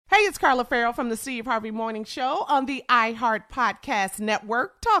Hey, it's Carla Farrell from the Steve Harvey Morning Show on the iHeart Podcast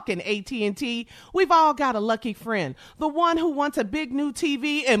Network, talking AT&T. We've all got a lucky friend, the one who wants a big new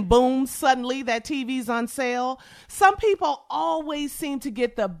TV and boom, suddenly that TV's on sale. Some people always seem to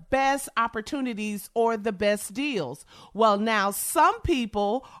get the best opportunities or the best deals. Well, now some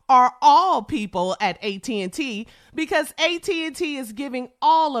people are all people at AT&T because AT&T is giving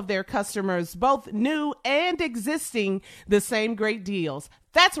all of their customers, both new and existing, the same great deals.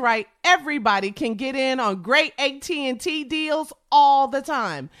 That's right. Everybody can get in on great AT&T deals all the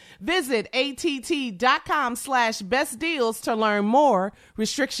time. Visit att.com/best deals to learn more.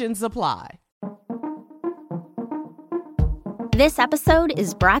 Restrictions apply. This episode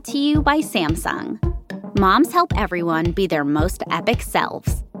is brought to you by Samsung. Moms help everyone be their most epic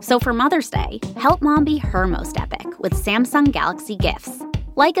selves. So for Mother's Day, help mom be her most epic with Samsung Galaxy gifts.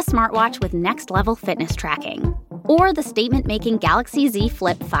 Like a smartwatch with next-level fitness tracking. Or the statement-making Galaxy Z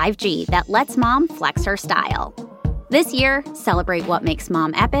Flip 5G that lets mom flex her style. This year, celebrate what makes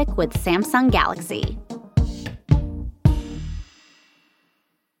mom epic with Samsung Galaxy.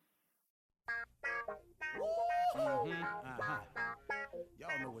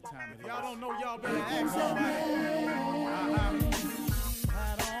 Y'all know what time it is. Y'all don't know, y'all better ask somebody.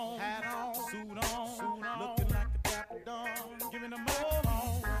 Hat on, suit on, looking like a dapper dawn, giving them all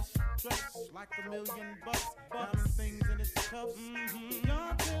dressed like $1 million bucks, diamond things in its cuffs.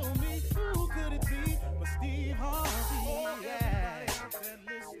 Y'all tell me who could it be but Steve Harvey? Oh, yeah.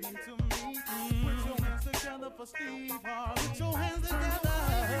 Listening to me. Put your hands together for Steve Harvey. Put your hands together.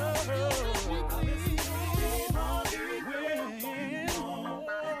 Steve Harvey.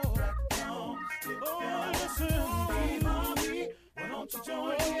 Listen, Steve Harvey. Why don't you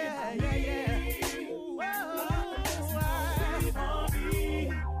join in?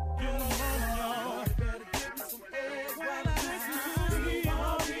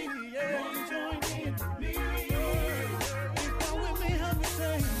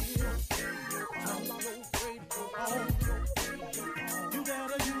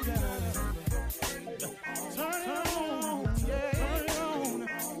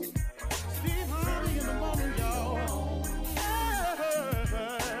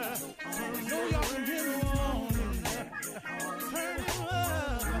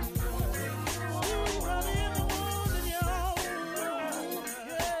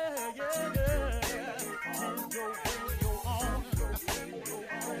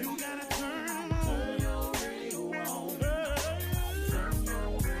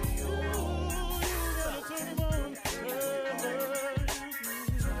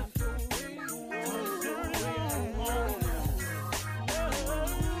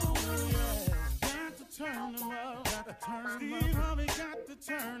 Steve Harvey got to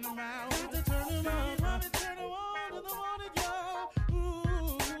turn them out. Got to turn them out. Steve Harvey turn them on to the morning, y'all.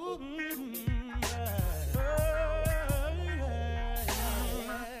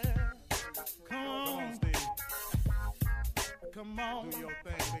 Come on, Steve. Come on. Do your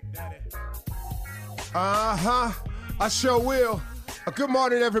thing, Big Daddy. I sure will. Good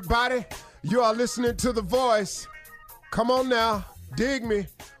morning, everybody. You are listening to The Voice. Come on now. Dig me.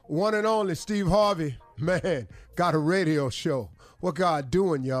 One and only Steve Harvey. Man, got a radio show. What God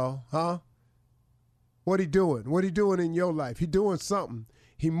doing, y'all? Huh? What he doing? What he doing in your life? He doing something.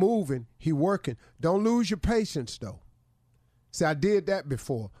 He moving. He working. Don't lose your patience, though. See, I did that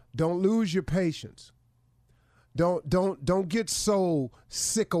before. Don't lose your patience. Don't get so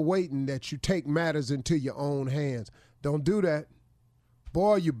sick of waiting that you take matters into your own hands. Don't do that.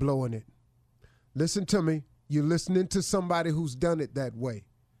 Boy, you're blowing it. Listen to me. You're listening to somebody who's done it that way.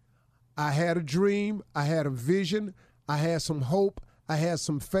 I had a dream, I had a vision, I had some hope, I had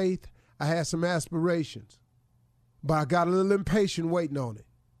some faith, I had some aspirations. But I got a little impatient waiting on it.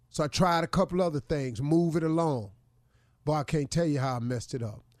 So I tried a couple other things, move it along. Boy, I can't tell you how I messed it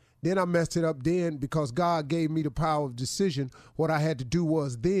up. Then I messed it up because God gave me the power of decision. What I had to do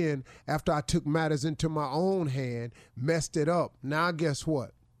was then, after I took matters into my own hand, messed it up. Now guess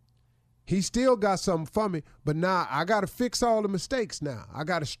what? He still got something for me, but now I got to fix all the mistakes now. I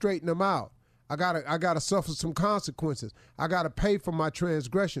got to straighten them out. I got to suffer some consequences. I got to pay for my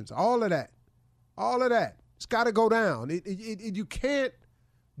transgressions. All of that. It's got to go down. You can't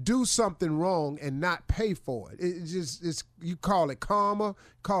do something wrong and not pay for it. You call it karma,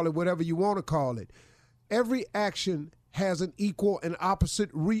 call it whatever you want to call it. Every action has an equal and opposite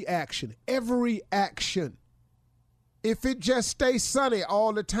reaction. Every action. If it just stays sunny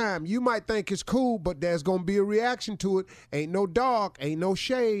all the time, you might think it's cool, but there's going to be a reaction to it. Ain't no dark, ain't no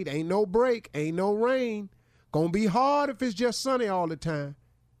shade, ain't no break, ain't no rain. Going to be hard if it's just sunny all the time.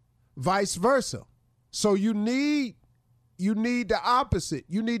 Vice versa. So you need You need the opposite.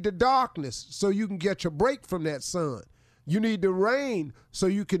 You need the darkness so you can get your break from that sun. You need the rain so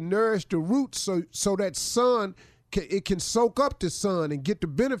you can nourish the roots so that sun, it can soak up the sun and get the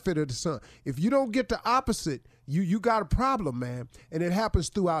benefit of the sun. If you don't get the opposite, you got a problem, man. And it happens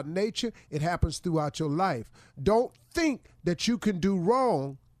throughout nature. It happens throughout your life. Don't think that you can do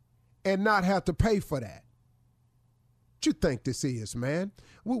wrong and not have to pay for that. What you think this is, man?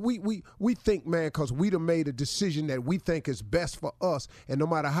 We think, man, because we done made a decision that we think is best for us, and no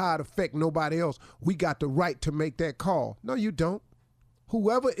matter how it affect nobody else, we got the right to make that call. No, you don't.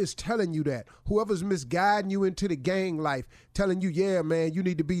 Whoever is telling you that, whoever's misguiding you into the gang life, telling you, yeah, man, you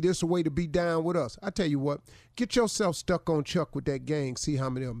need to be this way to be down with us. I tell you what, get yourself stuck on Chuck with that gang, see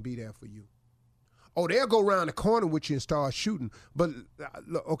how many of them be there for you. Oh, they'll go around the corner with you and start shooting. But,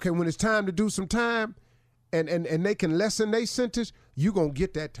 okay, when it's time to do some time, and they can lessen their sentence, you going to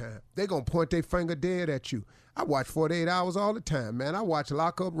get that time. They going to point their finger dead at you. I watch 48 Hours all the time, man. I watch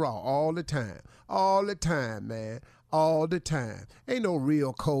Lock Up Raw all the time. All the time, man. All the time. Ain't no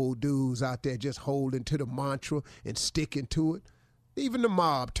real cold dudes out there just holding to the mantra and sticking to it. Even the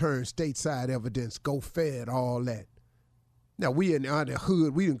mob turns stateside evidence, go fed, all that. Now, we in the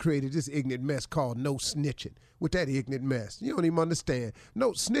hood, we done created this ignorant mess called no snitching. With that ignorant mess, you don't even understand.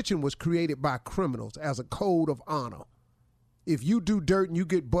 No, snitching was created by criminals as a code of honor. If you do dirt and you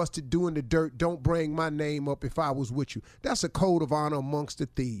get busted doing the dirt, don't bring my name up if I was with you. That's a code of honor amongst the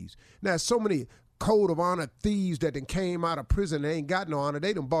thieves. Now, so many code of honor thieves that done came out of prison and ain't got no honor,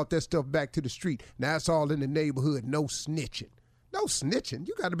 they done bought that stuff back to the street. Now it's all in the neighborhood, no snitching. No snitching,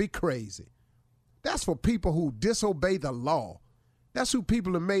 you gotta be crazy. That's for people who disobey the law. That's who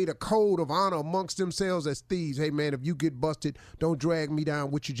people have made a code of honor amongst themselves as thieves. Hey, man, if you get busted, don't drag me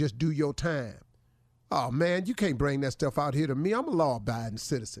down with you, just do your time. Oh, man, you can't bring that stuff out here to me. I'm a law-abiding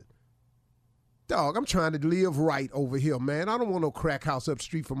citizen. Dog, I'm trying to live right over here, man. I don't want no crack house up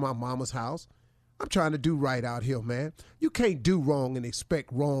street from my mama's house. I'm trying to do right out here, man. You can't do wrong and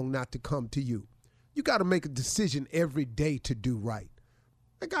expect wrong not to come to you. You got to make a decision every day to do right.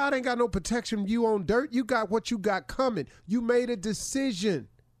 God ain't got no protection. You on dirt. You got what you got coming. You made a decision.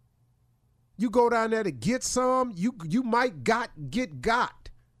 You go down there to get some, you might get got.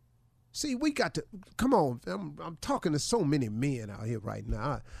 See, we got to, come on, I'm talking to so many men out here right now.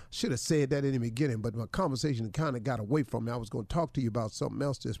 I should have said that in the beginning, but my conversation kind of got away from me. I was going to talk to you about something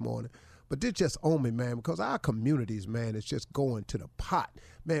else this morning. But this just on me, man, because our communities, man, is just going to the pot,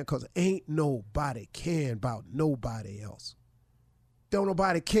 man, because ain't nobody caring about nobody else. Don't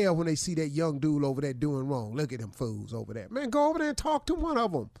nobody care when they see that young dude over there doing wrong. Look at them fools over there. Man, go over there and talk to one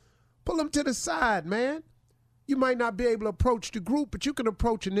of them. Pull them to the side, man. You might not be able to approach the group, but you can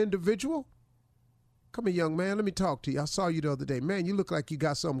approach an individual. Come here, young man, let me talk to you. I saw you the other day. Man, you look like you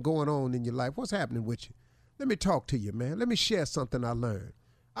got something going on in your life. What's happening with you? Let me talk to you, man. Let me share something I learned.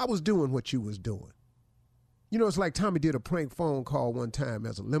 I was doing what you was doing. You know, it's like Tommy did a prank phone call one time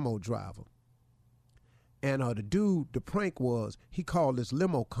as a limo driver. And the prank was, he called this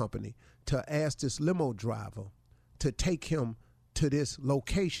limo company to ask this limo driver to take him to this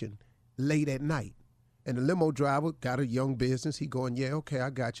location late at night. And the limo driver got a young business. He going, yeah, okay,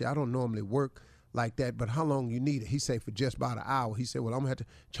 I got you. I don't normally work like that, but how long you need it? He said for just about an hour. He said, well, I'm going to have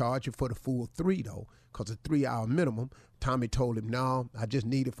to charge you for the full 3, though, because it's a 3-hour minimum. Tommy told him, no, I just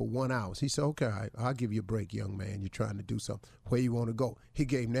need it for 1 hour. He said, okay, all right, I'll give you a break, young man. You're trying to do something. Where you want to go? He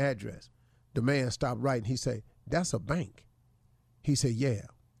gave him the address. The man stopped writing. He said, that's a bank. He said, yeah.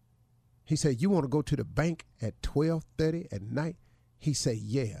 He said, you want to go to the bank at 12:30 at night? He said,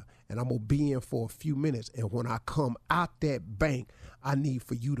 yeah. And I'm going to be in for a few minutes. And when I come out that bank, I need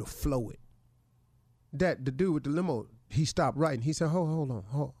for you to flow it. The dude with the limo, he stopped writing. He said, hold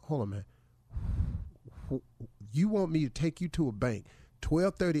on, man. You want me to take you to a bank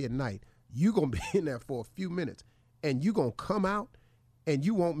 12:30 at night? You going to be in there for a few minutes. And you going to come out and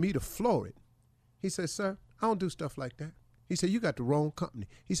you want me to floor it? He said, sir, I don't do stuff like that. He said, you got the wrong company.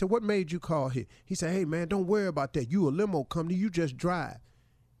 He said, what made you call here? He said, hey, man, don't worry about that. You a limo company. You just drive.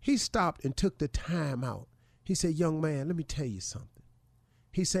 He stopped and took the time out. He said, young man, let me tell you something.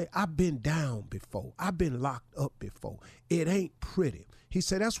 He said, I've been down before. I've been locked up before. It ain't pretty. He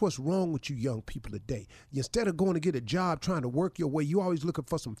said, that's what's wrong with you young people today. Instead of going to get a job trying to work your way, you always looking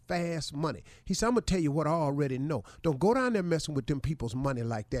for some fast money. He said, I'm going to tell you what I already know. Don't go down there messing with them people's money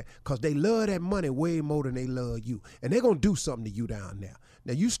like that, because they love that money way more than they love you. And they're going to do something to you down there.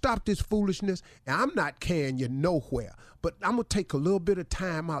 Now, you stop this foolishness, and I'm not carrying you nowhere, but I'm going to take a little bit of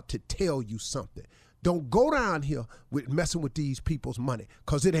time out to tell you something. Don't go down here with messing with these people's money,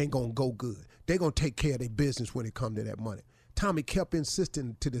 because it ain't going to go good. They're going to take care of their business when it comes to that money. Tommy kept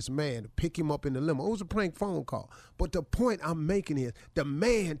insisting to this man to pick him up in the limo. It was a prank phone call. But the point I'm making is the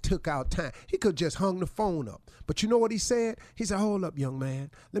man took out time. He could just hung the phone up. But you know what he said? He said, hold up, young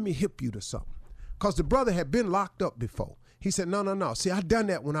man. Let me hip you to something. Because the brother had been locked up before. He said, no. See, I done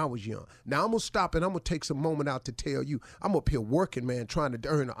that when I was young. Now, I'm going to stop and I'm going to take some moment out to tell you, I'm up here working, man, trying to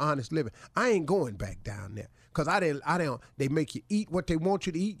earn an honest living. I ain't going back down there. Because they make you eat what they want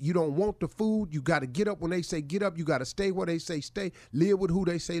you to eat. You don't want the food. You got to get up when they say get up. You got to stay where they say stay. Live with who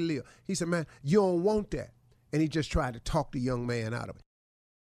they say live. He said, man, you don't want that. And he just tried to talk the young man out of it.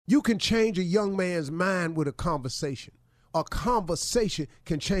 You can change a young man's mind with a conversation. A conversation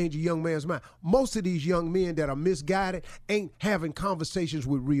can change a young man's mind. Most of these young men that are misguided ain't having conversations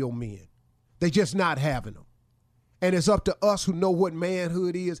with real men. They just not having them. And it's up to us who know what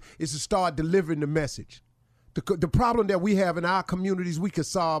manhood is to start delivering the message. The problem that we have in our communities, we can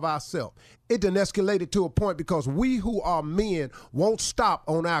solve ourselves. It done escalated to a point because we who are men won't stop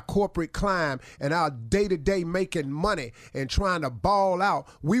on our corporate climb and our day-to-day making money and trying to ball out.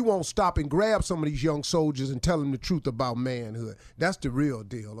 We won't stop and grab some of these young soldiers and tell them the truth about manhood. That's the real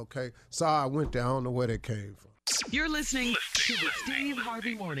deal, okay? Sorry I went there. I don't know where that came from. You're listening to the Steve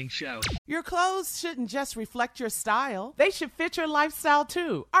Harvey Morning Show. Your clothes shouldn't just reflect your style. They should fit your lifestyle,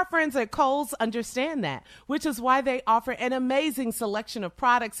 too. Our friends at Kohl's understand that, which is why they offer an amazing selection of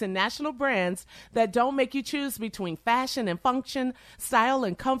products and national brands that don't make you choose between fashion and function, style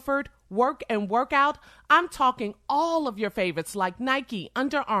and comfort, work and workout. I'm talking all of your favorites like Nike,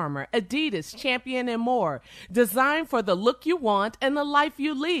 Under Armour, Adidas, Champion, and more. Designed for the look you want and the life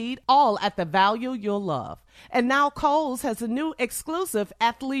you lead, all at the value you'll love. And now Kohl's has a new exclusive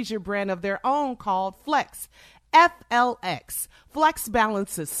athleisure brand of their own called Flex. FLX. Flex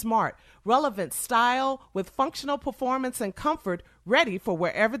balances smart, relevant style with functional performance and comfort, ready for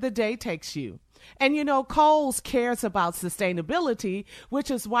wherever the day takes you. And you know, Kohl's cares about sustainability,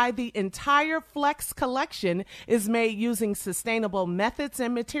 which is why the entire Flex collection is made using sustainable methods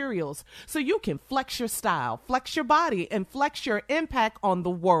and materials, so you can flex your style, flex your body, and flex your impact on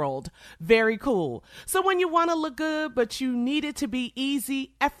the world. Very cool. So when you want to look good, but you need it to be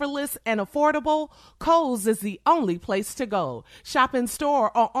easy, effortless, and affordable, Kohl's is the only place to go. Shop in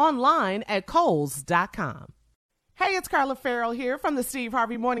store or online at Kohls.com. Hey, it's Carla Farrell here from the Steve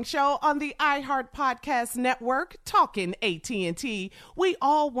Harvey Morning Show on the iHeart Podcast Network, talking AT&T. We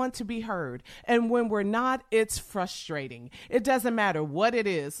all want to be heard, and when we're not, it's frustrating. It doesn't matter what it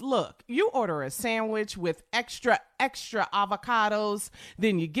is. Look, you order a sandwich with extra avocados,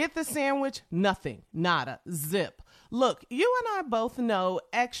 then you get the sandwich, nothing, nada, zip. Look, you and I both know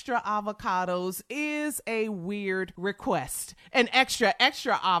extra avocados is a weird request, and extra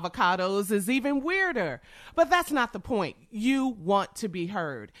avocados is even weirder. But that's not the point. You want to be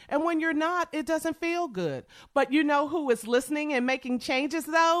heard. And when you're not, it doesn't feel good. But you know who is listening and making changes,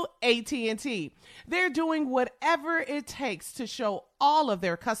 though? AT&T. They're doing whatever it takes to show all of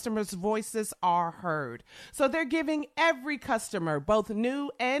their customers' voices are heard. So they're giving every customer, both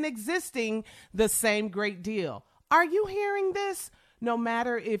new and existing, the same great deal. Are you hearing this? No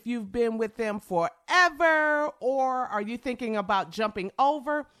matter if you've been with them forever or are you thinking about jumping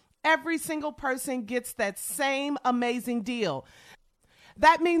over, every single person gets that same amazing deal.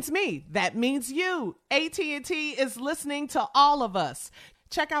 That means me. That means you. AT&T is listening to all of us.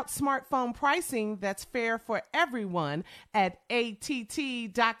 Check out smartphone pricing that's fair for everyone at att.com/best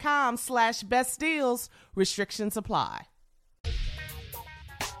deals. Restrictions apply.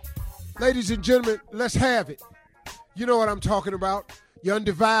 Ladies and gentlemen, let's have it. You know what I'm talking about. Your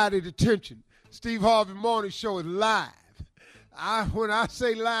undivided attention. Steve Harvey Morning Show is live. When I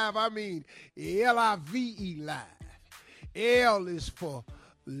say live, I mean L-I-V-E live. L is for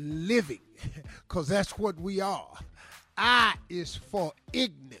living, because that's what we are. I is for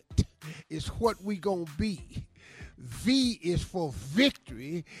ignorant. It's what we gonna be. V is for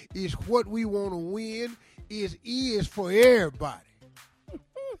victory. Is what we want to win. E is for everybody.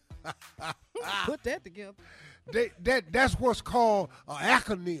 Put that together. That's what's called an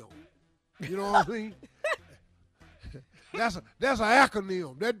acronym. You know what I mean? That's an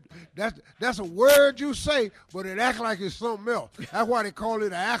acronym. That's a word you say, but it acts like it's something else. That's why they call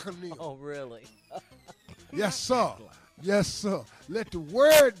it an acronym. Oh, really? Yes, sir. Yes, sir. Let the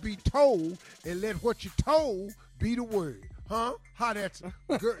word be told, and let what you told be the word. Huh? How that's...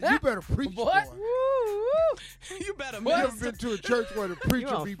 Girl, you better preach, boy. You better You ever been to a church where the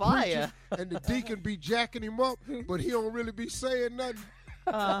preacher be fire. preaching and the deacon be jacking him up, but he don't really be saying nothing?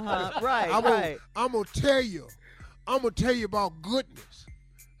 Right, I'm gonna tell you about goodness.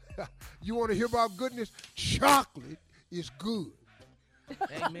 You want to hear about goodness? Chocolate is good.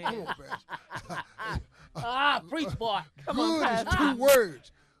 Amen. Come on, Pastor. Preach, boy. Come good on, is two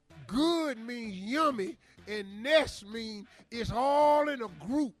words. Good means yummy, and nest means it's all in a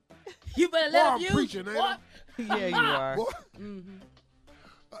group. You better let him use preaching, ain't I? Yeah, you are. Boy,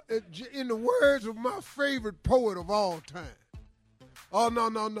 in the words of my favorite poet of all time. Oh, no,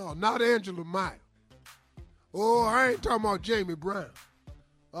 not Angela Meyer. Oh, I ain't talking about Jamie Brown.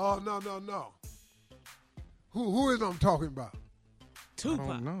 Oh, no. Who is I'm talking about? Tupac. I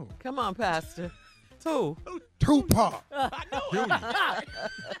don't know. Come on, Pastor. Who? Tupac. I know.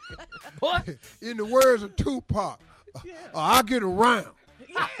 What? In the words of Tupac, I get around.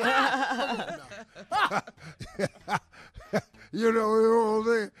 You know what I'm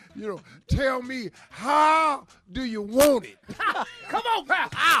saying? You know, tell me, how do you want it? Come on,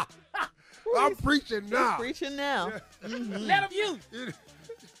 pal. I'm preaching now. Preaching now. Let him use.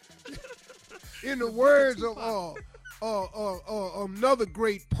 In the words of another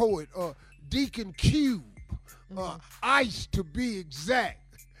great poet, Deacon Cube, Ice to be exact.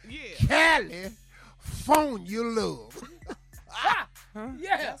 Yeah. Cali, phone your love.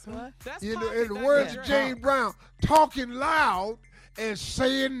 Yeah. That's In pocket, the that's words right. of James Brown, talking loud and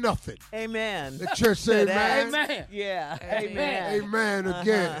saying nothing. Amen. The church say amen. Amen. Yeah. Amen. Amen. Amen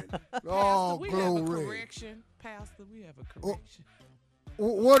again. Oh, Pastor, we have a glory. correction. Pastor, we have a correction.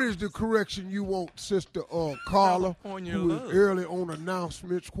 What is the correction you want, Sister Carla, California who is love. early on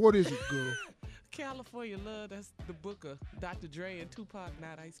announcements? What is it, girl? California Love, that's the book of Dr. Dre and Tupac,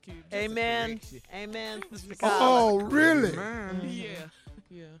 not Ice Cube. Just a Amen. correction. Amen, Sister Carla. Oh, really?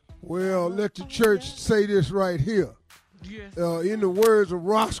 Yeah. Well, let the church say this right here. Yes. In the words of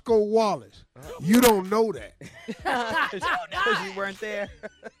Roscoe Wallace, you don't know that. Because you weren't there.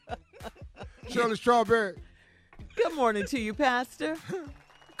 Shirley Strawberry, Good morning to you, Pastor.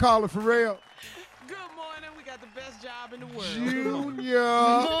 Carla Farrell, Good morning. We got the best job in the world. Good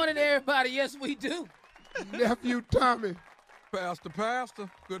Junior, morning, everybody. Yes, we do. nephew Tommy. Pastor,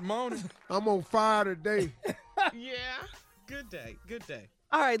 good morning. I'm on fire today. Yeah. Good day. Good day.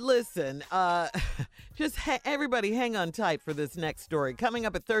 All right, listen. Everybody hang on tight for this next story. Coming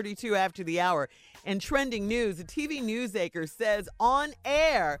up at 32 after the hour. In trending news, a TV news anchor says on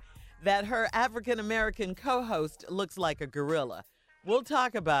air that her African-American co-host looks like a gorilla. We'll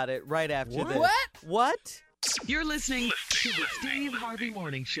talk about it right after this. What? You're listening to the Steve Harvey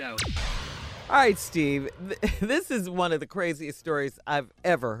Morning Show. All right, Steve, this is one of the craziest stories I've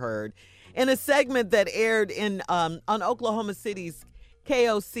ever heard. In a segment that aired on Oklahoma City's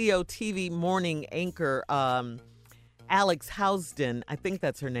KOCO TV morning anchor, Alex Housden, I think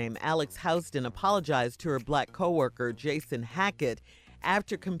that's her name, Alex Housden apologized to her black coworker, Jason Hackett,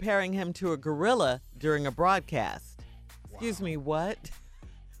 after comparing him to a gorilla during a broadcast. Excuse me, what?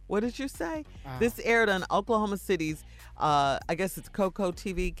 What did you say? This aired on Oklahoma City's, I guess it's KOCO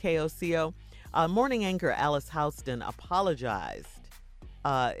TV, KOCO. Morning anchor Alice Housden apologized.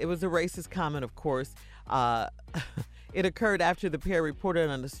 It was a racist comment, of course. It occurred after the pair reported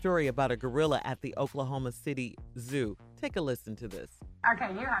on a story about a gorilla at the Oklahoma City Zoo. Take a listen to this.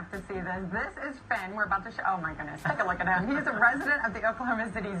 Okay, you have to see this. This is Finn. We're about to show. Oh my goodness, take a look at him. He's a resident of the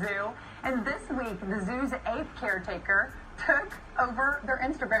Oklahoma City Zoo. And this week, the zoo's 8th caretaker took over their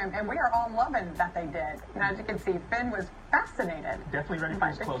Instagram, and we are all loving that they did. And as you can see, Finn was fascinated. Definitely ready for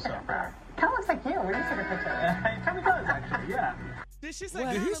his close-up. Kind of looks like you. We didn't take a picture. It kind of does, actually, yeah. Did she say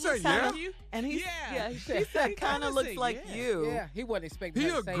What? Did he kinda say looks like yeah? you? And he Yeah. she said kind of looks say like yeah. you. Yeah, he wasn't expecting He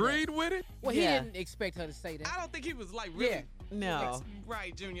her to say agreed that. with it? Well, Yeah. he didn't expect her to say that. I don't think he was like really. Yeah. No.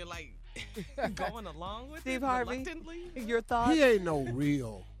 Right, Junior, like going along with Steve it Harvey, reluctantly. your thoughts? He ain't no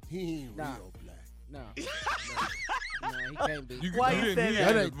real. He ain't Nah. real black. No. No, he can't be. You, Why you you didn't say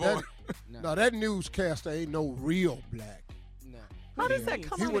hear that? his voice. No, that newscaster ain't no real black. No. How does that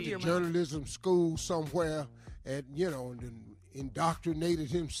come He out of went your to mouth? journalism school somewhere and, and then indoctrinated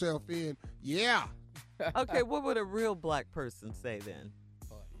himself in. Yeah. Okay, what would a real black person say then?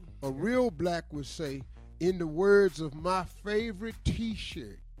 A real black would say, in the words of my favorite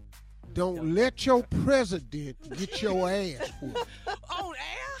T-shirt, don't let your president get your ass whooped. On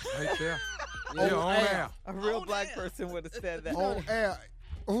air? Right there. On Yeah, on air. air. A real On black air. person would have said that. On air.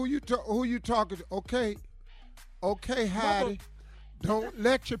 Who you talking to? Okay, Heidi. Don't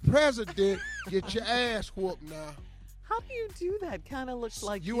let your president get your ass whooped now. How do you do that? Kind of looks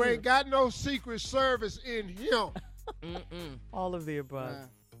like you. You ain't got no Secret Service in him. All of the above.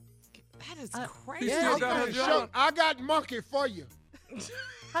 That is He crazy. still got her job. I got monkey for you.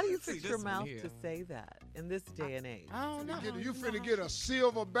 How do you See fix this your one mouth here. to say that in this day and age? I don't know. You finna get a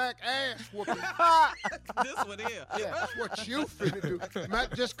silverback ass whooping. This one here. Yeah, that's what you finna do.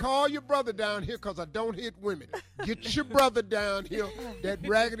 Matt, just call your brother down here because I don't hit women. Get your brother down here, that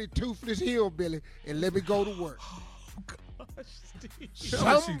raggedy, toothless hillbilly, and let me go to work.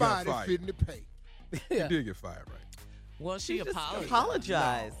 Somebody finna pay. You did get fired, right? Well, she Just apologized.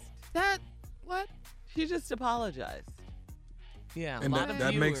 apologized. That what? She just apologized. Yeah, a And lot of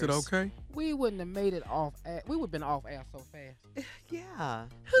that makes it viewers. okay? We wouldn't have made it off. We would have been off air so fast. Yeah.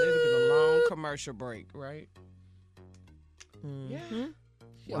 It'd have been a long commercial break, right? Mhm.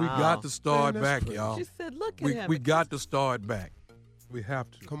 We Wow. got to start Man, that's back, crazy. y'all. She said, "Look at We him." got to start back. We have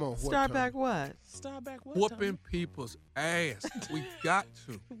to. Come on, Start what back what? Start back what? Whooping people's ass. We got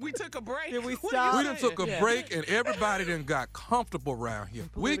to. We took a break. Did we What stop? are We you done saying? took a break and everybody done got comfortable around here.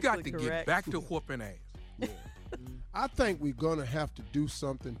 We got to Politically get correct. back to whooping ass. I think we're going to have to do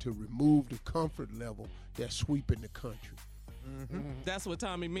something to remove the comfort level that's sweeping the country. That's what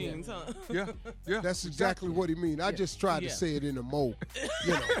Tommy means, huh? Yeah, yeah. That's exactly what he means. I just tried to Yeah. say it in a mode.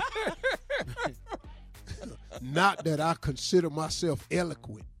 You know. Not that I consider myself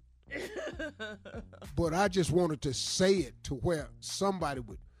eloquent, but I just wanted to say it to where somebody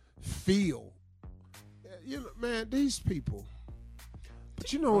would feel. You know, man, these people.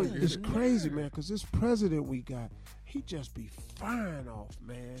 But you know, it's crazy, man, because this president we got, he just be fine off,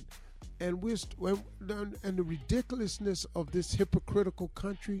 man. And and the ridiculousness of this hypocritical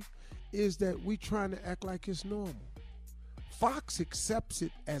country is that we trying to act like it's normal. Fox accepts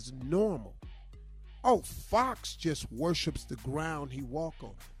it as normal. Oh, Fox just worships the ground he walk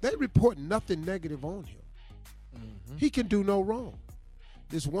on. They report nothing negative on him. He can do no wrong.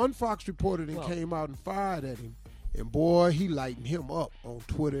 This one Fox reporter that came out and fired at him, and boy, he lightened him up on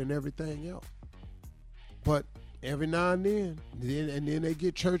Twitter and everything else. But every now and then they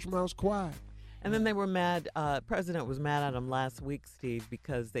get church mouse quiet. And then they were mad. President was mad at him last week, Steve,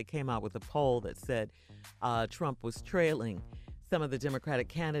 because they came out with a poll that said Trump was trailing some of the Democratic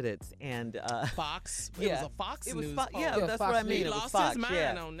candidates. And Fox. yeah, It was a Fox it was News Fo- poll. Yeah, Yeah, that's Fox what I mean. He It was lost Fox. his mind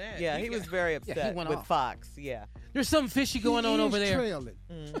yeah. on that. Yeah, He he was got- very he upset went with off. Fox. Yeah. There's something fishy going on over there. Trailing.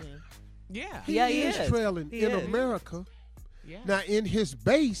 Yeah. Yeah, he is is. trailing He in is. America. Yeah. Now, in his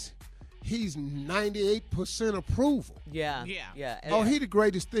base, he's 98% approval. Yeah. Yeah. Yeah. Oh, he the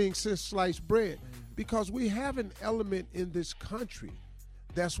greatest thing since sliced bread. Because we have an element in this country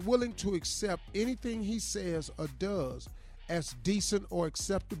that's willing to accept anything he says or does as decent or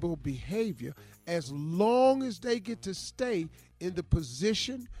acceptable behavior as long as they get to stay in the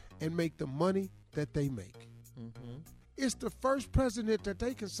position and make the money that they make. It's the first president that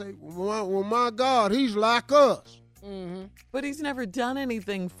they can say, well, my God, he's like us. But he's never done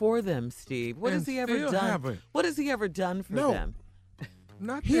anything for them, Steve. What has And he ever still done? haven't. What has he ever done for No. them?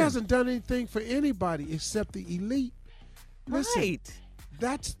 Not He them. hasn't done anything for anybody except the elite. Listen, Right.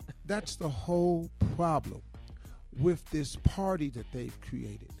 That's the whole problem with this party that they've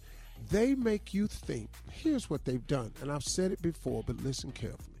created. They make you think, here's what they've done, and I've said it before, but listen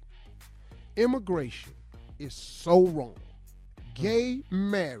carefully. Immigration is so wrong. Gay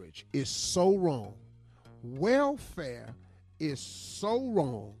marriage is so wrong. Welfare is so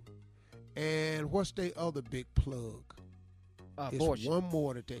wrong. And what's their other big plug? It's Abortion. one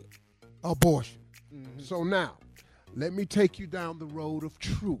more today. Abortion. So now, let me take you down the road of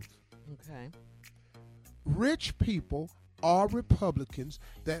truth. Okay. Rich people are Republicans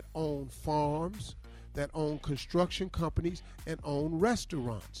that own farms, that own construction companies, and own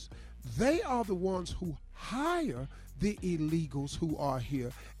restaurants. They are the ones who hire the illegals who are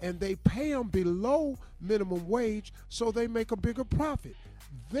here, and they pay them below minimum wage so they make a bigger profit.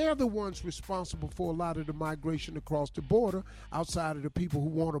 They're the ones responsible for a lot of the migration across the border outside of the people who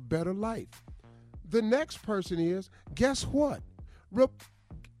want a better life. The next person is, guess what?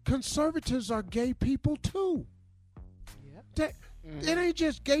 Conservatives are gay people too. It ain't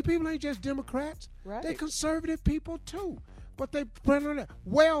just gay people, it ain't just Democrats. Right. They conservative people too. But they print on that.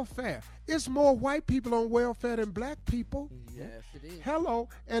 Welfare. It's more white people on welfare than black people. Yes, it is. Hello.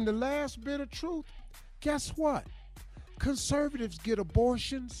 And the last bit of truth, guess what? Conservatives get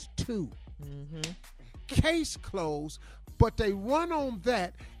abortions too. Case closed, but they run on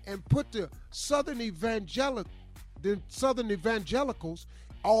that and put the Southern evangelicals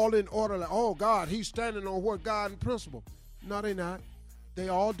all in order. Like, oh God, he's standing on what God and principle. No, they not. They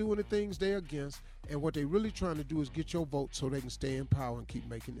all doing the things they're against, and what they really trying to do is get your vote so they can stay in power and keep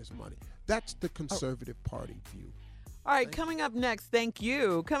making this money. That's the conservative party view. All right, coming up next, thank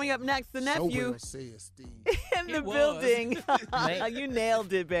you. Coming up next, the So nephew well said, Steve. in the It was. building. You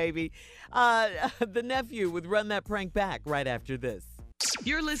nailed it, baby. The nephew with Run That Prank Back right after this.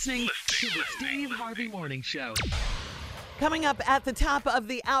 You're listening to the Steve Harvey Morning Show. Coming up at the top of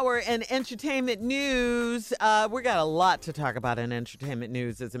the hour in entertainment news, we got a lot to talk about in entertainment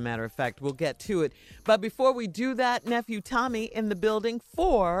news, as a matter of fact. We'll get to it. But before we do that, nephew Tommy in the building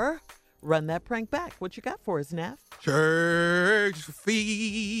for Run That Prank Back. What you got for us, Neff? Church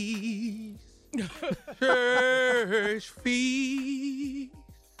fees. Church fees.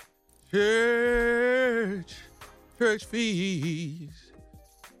 Church fees.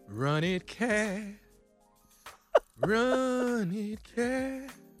 Run it, cat. Run it, cat.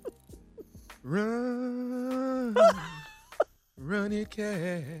 Run it,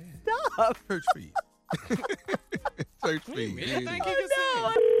 cat. Stop. Church fees. Church fees.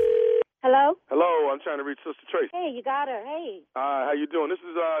 Hello? Hello, I'm trying to reach Sister Tracy. Hey, you got her. Hey. How you doing? This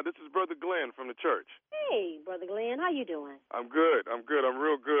is Brother Glenn from the church. Hey, Brother Glenn. How you doing? I'm good. I'm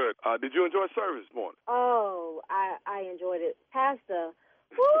real good. Did you enjoy service this morning? Oh, I enjoyed it. Pastor.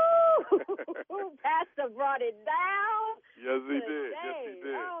 Woo! Pastor brought it down. Yes, he did. Yes, he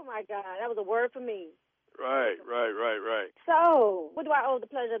did. Oh, my God. That was a word for me. Right. So, what do I owe the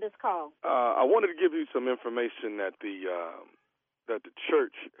pleasure of this call? I wanted to give you some information that the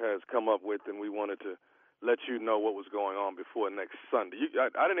church has come up with, and we wanted to let you know what was going on before next Sunday. I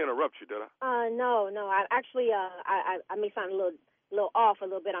didn't interrupt you, did I? No. I actually, I may sound a little off a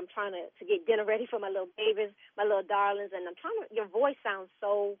little bit. I'm trying to get dinner ready for my little babies, my little darlings, and your voice sounds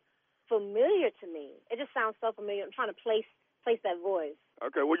so familiar to me. It just sounds so familiar. I'm trying to place that voice.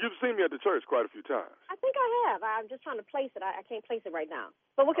 Okay, well, you've seen me at the church quite a few times. I think I have. I'm just trying to place it. I can't place it right now.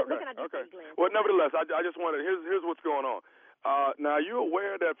 But what can I do for you, Glenn? Well, nevertheless, I just wanted, here's what's going on. Now, are you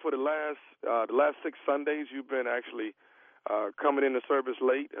aware that for the last 6 Sundays you've been actually coming into service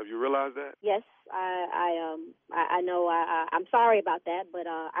late? Have you realized that? Yes, I know. I'm sorry about that, but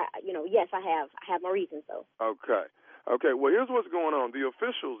yes, I have. I have my reasons, though. Okay. Well, here's what's going on. The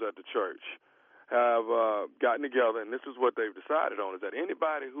officials at the church have gotten together, and this is what they've decided on: is that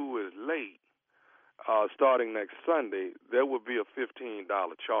anybody who is late, starting next Sunday, there will be a $15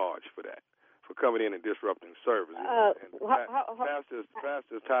 charge for that, for coming in and disrupting service. Pastor's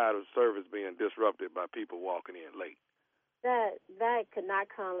tired of service being disrupted by people walking in late. That could not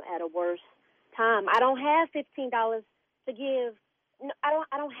come at a worse time. I don't have $15 to give. No,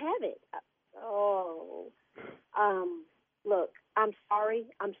 I don't have it. Look, I'm sorry.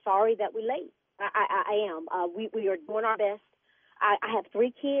 I'm sorry that we're late. I am. We are doing our best. I have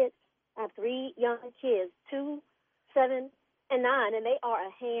 3 kids. I have 3 young kids, 2, 7, and 9, and they are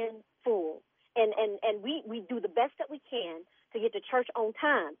a handful. And we do the best that we can to get to church on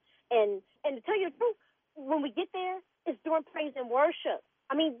time. And to tell you the truth, when we get there, it's during praise and worship.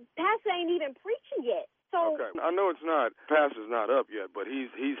 I mean, Pastor ain't even preaching yet. So okay, I know Pastor's not up yet, but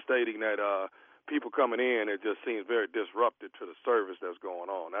he's stating that people coming in, it just seems very disruptive to the service that's going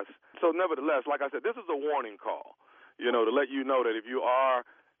on. So nevertheless, like I said, this is a warning call, to let you know that if you are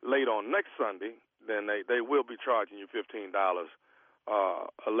late on next Sunday, then they will be charging you $15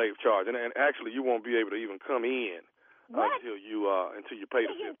 a late charge, and actually you won't be able to even come in until you pay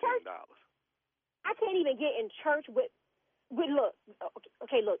the $15. I can't even get in church with look.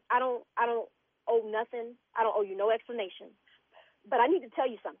 Okay, look, I don't owe nothing. I don't owe you no explanation. But I need to tell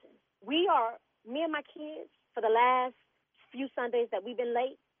you something. Me and my kids, for the last few Sundays that we've been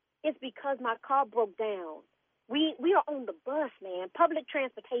late, it's because my car broke down. We are on the bus, man, public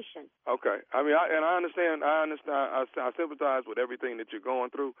transportation. Okay. I mean, I understand. I sympathize with everything that you're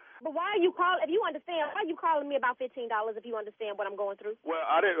going through. But why are you calling? If you understand, why are you calling me about $15 if you understand what I'm going through? Well,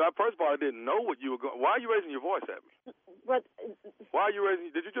 I didn't. First of all, I didn't know what you were going. Why are you raising your voice at me? Why are you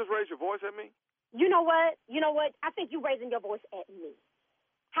raising? Did you just raise your voice at me? You know what? I think you're raising your voice at me.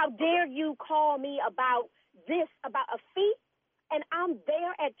 How dare you call me about this, about a fee? And I'm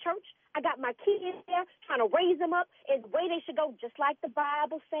there at church. I got my kids there trying to raise them up in the way they should go, just like the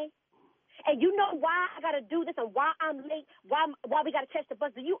Bible say. And you know why I got to do this and why I'm late, why we got to catch the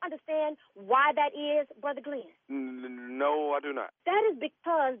bus. Do you understand why that is, Brother Glenn? No, I do not. That is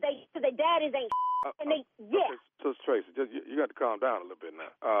because their daddies ain't and they, yeah. Okay, so Tracy, you got to calm down a little bit now.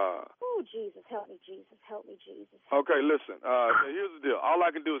 Oh, Jesus, help me, Jesus, help me, Jesus. Okay, listen, here's the deal. All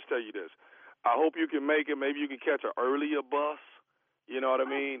I can do is tell you this. I hope you can make it. Maybe you can catch an earlier bus. You know what I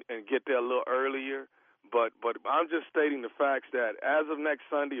mean? And get there a little earlier. But I'm just stating the facts that as of next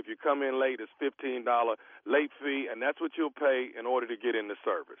Sunday, if you come in late, it's $15 late fee, and that's what you'll pay in order to get in the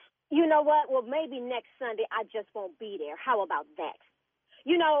service. You know what? Well, maybe next Sunday I just won't be there. How about that?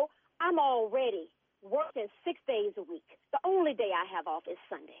 I'm already working 6 days a week. The only day I have off is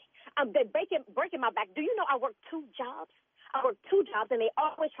Sunday. I'm breaking my back. Do you know I work 2 jobs? I work 2 jobs, and they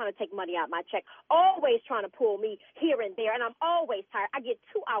always trying to take money out of my check, always trying to pull me here and there, and I'm always tired. I get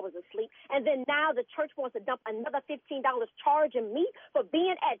 2 hours of sleep, and then now the church wants to dump another $15 charging me for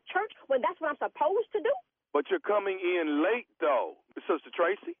being at church when that's what I'm supposed to do. But you're coming in late, though, Sister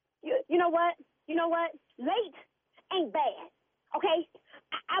Tracy. You know what? Late ain't bad, okay?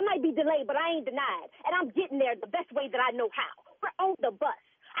 I might be delayed, but I ain't denied, and I'm getting there the best way that I know how. We're on the bus.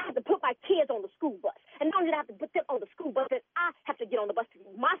 I have to put my kids on the school bus. And not only do I have to put them on the school bus, but I have to get on the bus to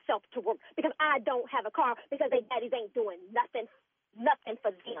get myself to work because I don't have a car because their daddies ain't doing nothing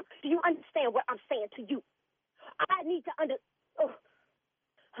for them. Do you understand what I'm saying to you? I need to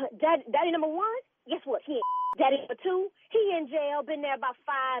Daddy number 1, guess what? He ain't. Daddy number 2, he in jail, been there about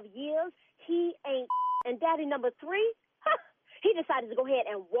 5 years. He ain't. And daddy number 3, he decided to go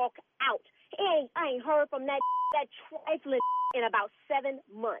ahead and walk out. I ain't heard from that trifling in about 7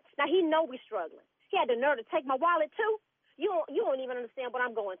 months. Now, he know we struggling. He had the nerve to take my wallet, too. You don't even understand what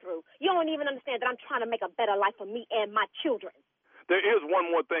I'm going through. You don't even understand that I'm trying to make a better life for me and my children. There is one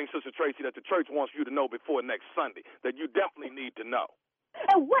more thing, Sister Tracy, that the church wants you to know before next Sunday that you definitely need to know.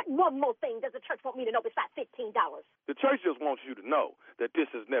 And what one more thing does the church want me to know besides $15? The church just wants you to know that this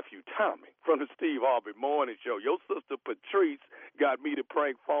is Nephew Tommy from the Steve Harvey Morning Show. Your sister Patrice got me to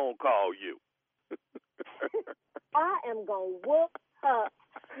prank phone call you. I am going to whoop her.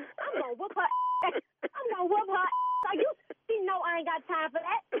 I'm going to whoop her. I'm going to whoop her. She know I ain't got time for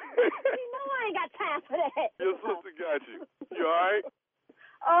that. She know I ain't got time for that. Your sister got you. You all right?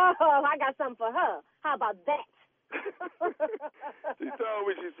 Oh, I got something for her. How about that? She told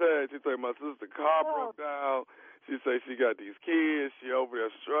me, she said, my sister car broke down. She said she got these kids. She over there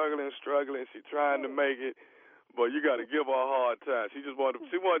struggling. She trying to make it. But you got to give her a hard time. She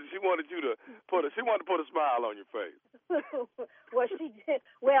wanted you to put a smile on your face. Well, she did.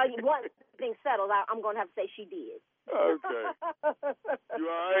 Well, one thing settled. I'm going to have to say she did. Okay. You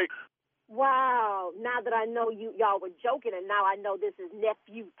all right? Wow. Now that I know y'all were joking, and now I know this is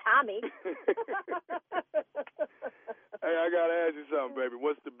Nephew Tommy. Hey, I got to ask you something, baby.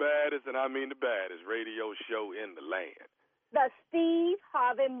 What's the baddest, and I mean the baddest, radio show in the land? The Steve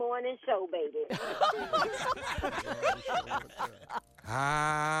Harvey Morning Show, baby.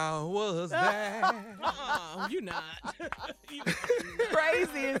 How was that? You not.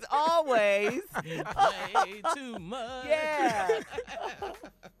 Crazy as always. Way too much. Yeah.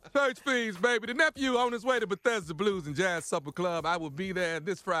 Church fees, baby. The nephew on his way to Bethesda Blues and Jazz Supper Club. I will be there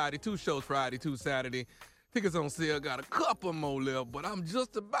this Friday. 2 shows Friday, 2 Saturday. Tickets on sale. Got a couple more left, but I'm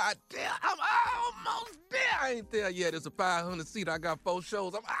just about there. I'm almost there. I ain't there yet. It's a 500-seat. I got 4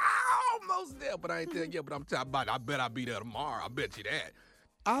 shows. I'm almost there, but I ain't there yet. But I bet I'll be there tomorrow. I bet you that.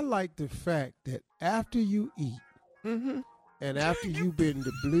 I like the fact that after you eat and after you've been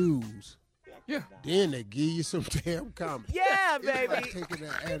the blues, then they give you some damn comedy. Yeah, It's baby. like taking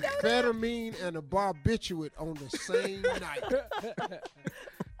an amphetamine and a barbiturate on the same night.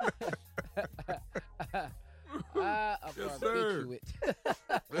 Yes, sir.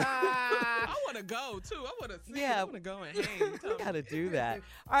 I want to go, too. I want to see. Yeah. I want to go and hang. We got to do that.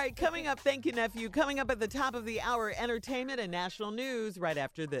 All right, coming up, thank you, nephew. Coming up at the top of the hour, entertainment and national news right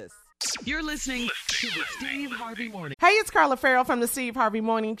after this. You're listening to the Steve Harvey Morning. Hey, it's Carla Farrell from the Steve Harvey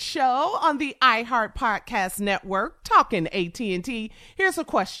Morning Show on the iHeart Podcast Network, talking AT&T. Here's a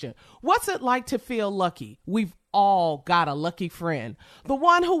question. What's it like to feel lucky? We've all got a lucky friend. The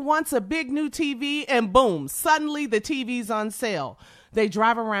one who wants a big new TV and boom, suddenly the TV's on sale. They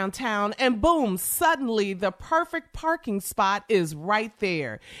drive around town and boom, suddenly the perfect parking spot is right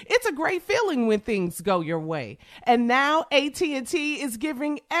there. It's a great feeling when things go your way. And now AT&T is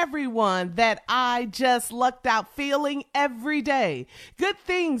giving everyone that I just lucked out feeling every day. Good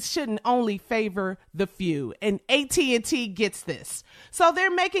things shouldn't only favor the few, and AT&T gets this. So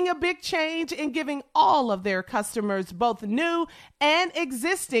they're making a big change in giving all of their customers, both new and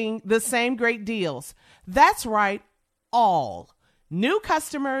existing, the same great deals. That's right, all. New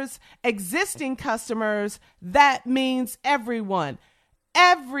customers, existing customers, that means everyone,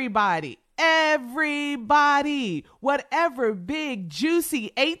 everybody. Whatever big,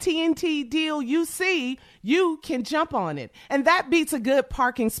 juicy AT&T deal you see, you can jump on it. And that beats a good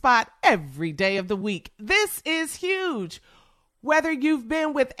parking spot every day of the week. This is huge. Whether you've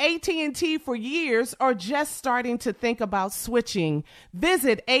been with AT&T for years or just starting to think about switching,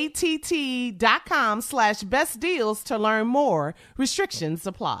 visit att.com/bestdeals to learn more. Restrictions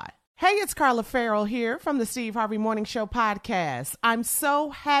apply. Hey, it's Carla here from the Steve Harvey Morning Show podcast. I'm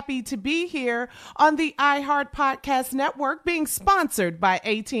so happy to be here on the iHeart Podcast Network, being sponsored by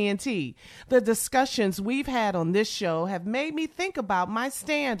AT&T. The discussions we've had on this show have made me think about my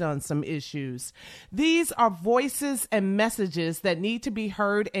stand on some issues. These are voices and messages that need to be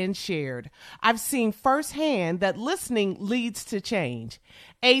heard and shared. I've seen firsthand that listening leads to change.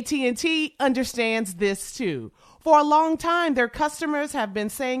 AT&T understands this too. For a long time, their customers have been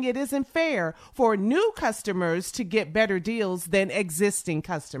saying it isn't fair for new customers to get better deals than existing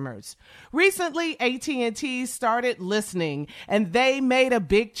customers. Recently, AT&T started listening, and they made a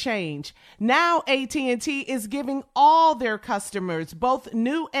big change. Now, AT&T is giving all their customers, both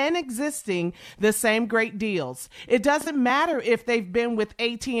new and existing, the same great deals. It doesn't matter if they've been with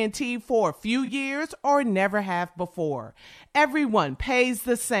AT&T for a few years or never have before. Everyone pays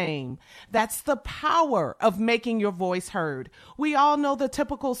the same. That's the power of making your voice heard. We all know the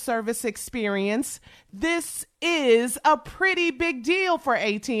typical service experience. This is a pretty big deal for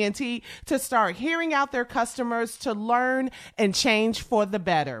AT&T to start hearing out their customers, to learn and change for the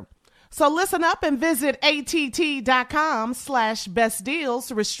better. So listen up and visit att.com/best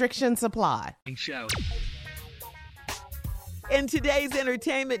deals. Restrictions apply. Show. In today's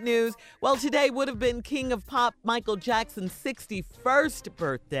entertainment news, well, today would have been King of Pop Michael Jackson's 61st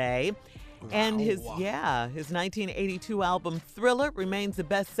birthday. And his 1982 album Thriller remains the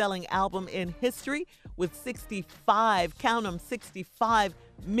best-selling album in history with 65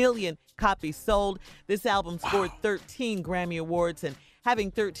 million copies sold. This album scored 13 Grammy Awards, and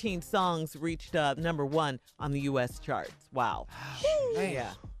having 13 songs reached number one on the U.S. charts. Wow. Man.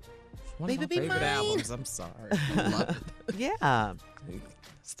 Yeah. One of my favorite albums. I'm sorry. I love it. Yeah.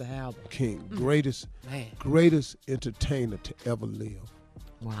 It's the album. King, greatest entertainer to ever live.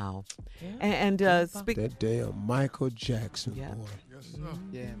 Wow. Yeah. And that damn Michael Jackson, boy. Yes, sir.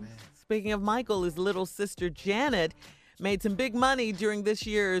 Yeah, man. Speaking of Michael, his little sister Janet made some big money during this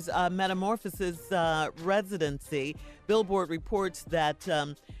year's Metamorphosis residency. Billboard reports that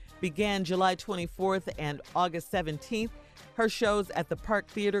began July 24th and August 17th. Her shows at the Park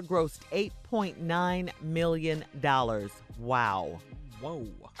Theater grossed $8.9 million. Wow. Whoa.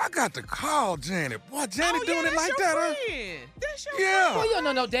 I got to call Janet. Boy, Janet doing it like that, huh? That's your Yeah. Boy, you don't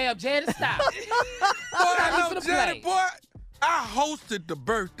know no damn Janet. Stop. Boy, I for know the Janet, play. boy. I hosted the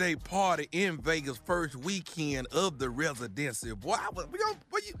birthday party in Vegas first weekend of the residency. Boy, You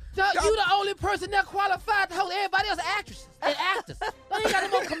the only person that qualified to host. Everybody else actresses and actors. Don't you got no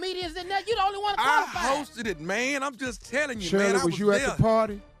more comedians than that? You the only one I qualified. hosted it, man. I'm just telling you, Shirley, man. I was you there. at the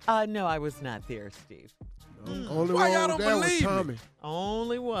party? No, I was not there, Steve. Only Why one y'all don't there was believe me? Tommy.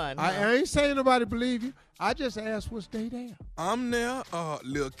 Only one. I ain't saying nobody believe you. I just asked what's they there. I'm there.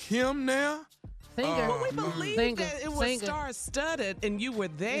 Lil' Kim there. Singer. But we believe Singer. that it was Singer. star-studded and you were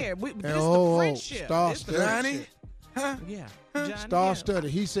there. This is Oh, the friendship. star-studded. Johnny. Huh? Yeah. Johnny,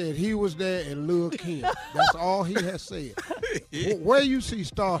 Star-studded. He said he was there and Lil' Kim. That's all he has said. Where you see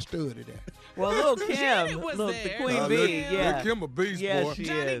star-studded at? Well, Lil' Janet Kim, was the there. Queen Lil' Bee, yeah. Lil' Kim a beast, Yeah, boy. she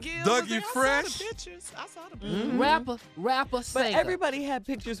Johnny is. Gill Dougie was there. Fresh. I saw the pictures. I saw the pictures. Rapper, singer. But everybody had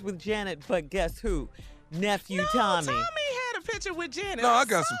pictures with Janet, but guess who? Nephew Tommy. Tommy had a picture with Janet. No, I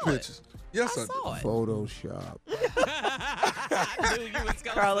got saw some it. pictures. Yes, I saw it. Photoshop. I knew you was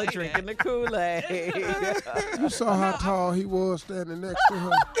gonna Carla say drinking that. the Kool-Aid. You saw how tall he was standing next to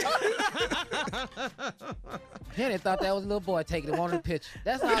her? Janet thought that was a little boy taking it, wanted a picture.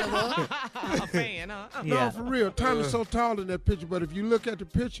 That's all it was. A fan, huh? Yeah. No, for real. Tommy's so tall in that picture, but if you look at the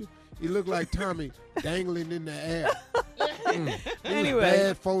picture, he looked like Tommy dangling in the air. Anyway.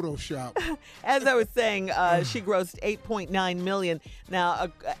 Bad Photoshop. As I was saying, she grossed $8.9 million. Now,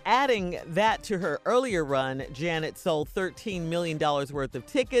 adding that to her earlier run, Janet sold $13 million worth of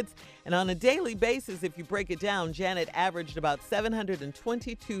tickets. And on a daily basis, if you break it down, Janet averaged about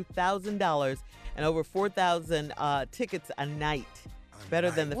 $722,000 and over 4,000 tickets a night.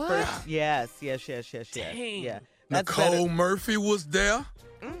 Better than the first. Yes. Dang. Yeah. That's Nicole better. Murphy was there.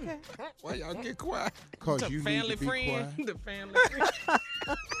 Okay. Why y'all get quiet? Because The you need family to be friend. quiet. The family friend.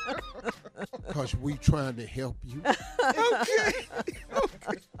 Because we trying to help you. Okay.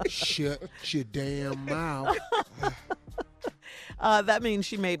 Shut your damn mouth. That means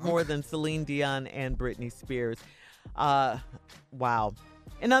she made more than Celine Dion and Britney Spears. Wow.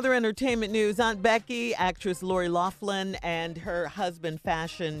 In other entertainment news, Aunt Becky, actress Lori Loughlin, and her husband,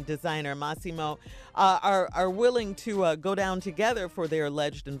 fashion designer Massimo, are willing to go down together for their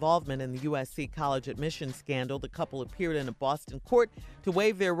alleged involvement in the USC college admission scandal. The couple appeared in a Boston court to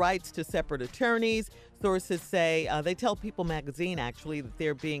waive their rights to separate attorneys. Sources say, they tell People magazine, actually, that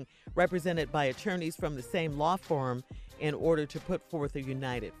they're being represented by attorneys from the same law firm in order to put forth a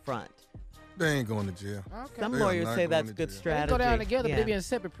united front. They ain't going to jail. Okay. Some They are lawyers not say going that's to good jail. They strategy. go down together, Yeah. but they be in a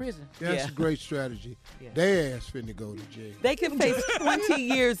separate prison. That's Yeah. a great strategy. Yeah. They ass finna go to jail. They can face 20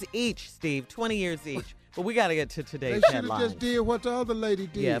 years each, Steve. 20 years each. But we got to get to They today's should have headlines. just did what the other lady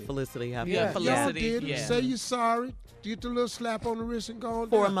did. Yeah, Felicity Huffman. Yeah, Y'all Felicity, did it. yeah. Say you're sorry. Get the little slap on the wrist and go on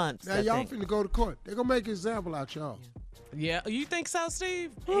 4 down. months, Now I y'all think. finna go to court. They're gonna make an example out y'all. Yeah, you think so,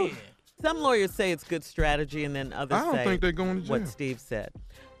 Steve? Yeah. Some lawyers say it's good strategy, and then others I don't say think they're going to jail. what Steve said.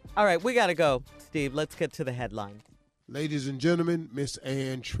 All right, we got to go, Steve. Let's get to the headline. Ladies and gentlemen, Miss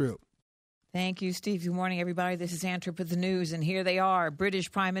Ann Tripp. Thank you, Steve. Good morning, everybody. This is Ann Tripp with the news, and here they are. British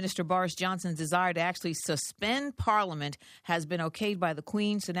Prime Minister Boris Johnson's desire to actually suspend Parliament has been okayed by the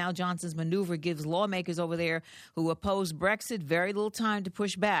Queen, so now Johnson's maneuver gives lawmakers over there who oppose Brexit very little time to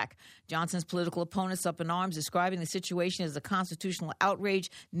push back. Johnson's political opponents up in arms, describing the situation as a constitutional outrage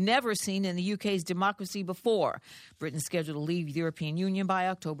never seen in the UK's democracy before. Britain's scheduled to leave the European Union by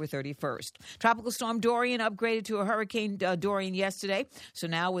October 31st. Tropical storm Dorian upgraded to a Hurricane Dorian yesterday, so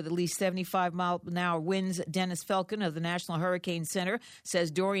now with at least 75-mile-an-hour winds, Dennis Felkin of the National Hurricane Center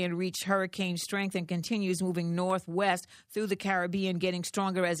says Dorian reached hurricane strength and continues moving northwest through the Caribbean, getting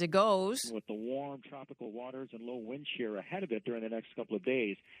stronger as it goes. With the warm tropical waters and low wind shear ahead of it during the next couple of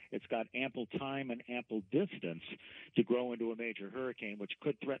days, it's got ample time and ample distance to grow into a major hurricane, which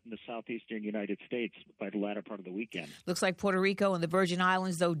could threaten the southeastern United States by the latter part of the weekend. Looks like Puerto Rico and the Virgin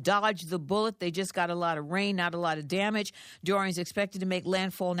Islands, though, dodged the bullet. They just got a lot of rain, not a lot of damage. Dorian's expected to make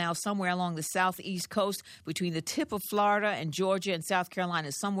landfall now somewhere along the southeast coast between the tip of Florida and Georgia and South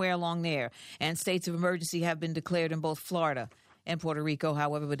Carolina, somewhere along there. And states of emergency have been declared in both Florida and Puerto Rico,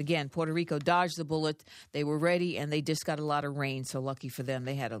 however. But again, Puerto Rico dodged the bullet. They were ready, and they just got a lot of rain, so lucky for them.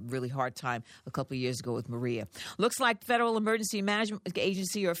 They had a really hard time a couple of years ago with Maria. Looks like Federal Emergency Management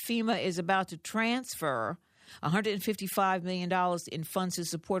Agency, or FEMA, is about to transfer $155 million in funds to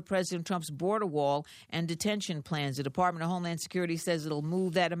support President Trump's border wall and detention plans. The Department of Homeland Security says it'll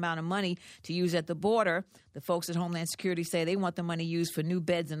move that amount of money to use at the border. The folks at Homeland Security say they want the money used for new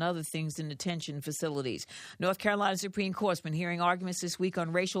beds and other things in detention facilities. North Carolina Supreme Court's been hearing arguments this week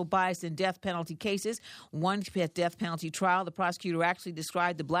on racial bias in death penalty cases. One death penalty trial, the prosecutor actually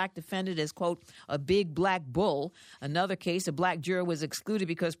described the black defendant as, quote, a big black bull. Another case, a black juror was excluded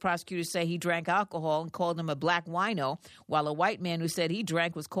because prosecutors say he drank alcohol and called him a black wino, while a white man who said he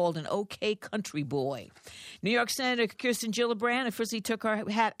drank was called an okay country boy. New York Senator Kirsten Gillibrand officially took her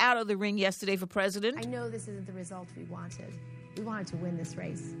hat out of the ring yesterday for president. I know this isn't the result we wanted. We wanted to win this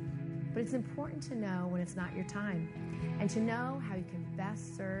race. But it's important to know when it's not your time and to know how you can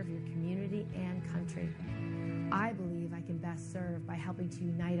best serve your community and country. I believe I can best serve by helping to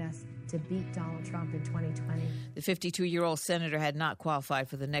unite us to beat Donald Trump in 2020. The 52-year-old senator had not qualified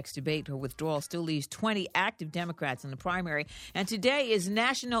for the next debate. Her withdrawal still leaves 20 active Democrats in the primary. And today is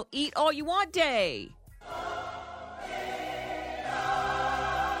National Eat All You Want Day.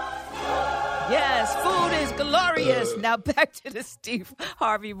 Yes, food is glorious. Now back to the Steve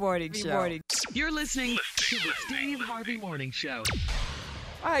Harvey Morning Show. You're listening to the Steve Harvey Morning Show.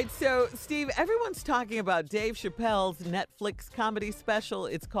 All right, so, Steve, everyone's talking about Dave Chappelle's Netflix comedy special.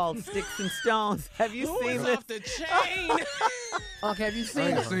 It's called Sticks and Stones. Have you Who seen is this? off the chain? Okay, have you I seen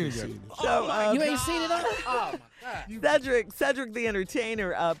ain't it? seen it yet. So, You ain't seen it, though? Oh, my God. Cedric the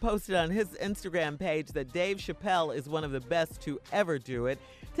Entertainer posted on his Instagram page that Dave Chappelle is one of the best to ever do it.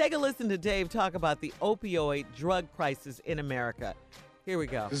 Take a listen to Dave talk about the opioid drug crisis in America. Here we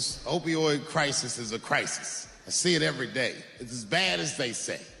go. This opioid crisis is a crisis. I see it every day. It's as bad as they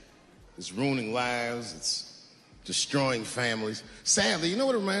say. It's ruining lives. It's destroying families. Sadly, you know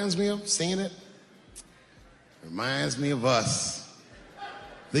what it reminds me of, seeing it? It reminds me of us.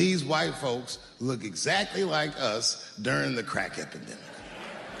 These white folks look exactly like us during the crack epidemic.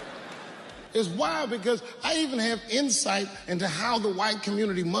 It's wild because I even have insight into how the white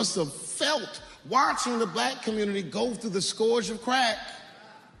community must have felt watching the black community go through the scourge of crack.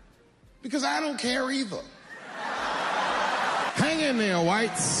 Because I don't care either. Hang in there,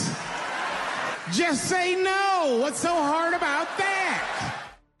 whites. Just say no. What's so hard about that?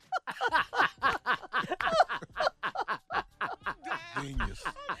 Genius.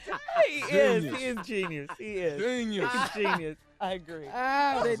 He is genius. He is. Genius. He's genius. I agree.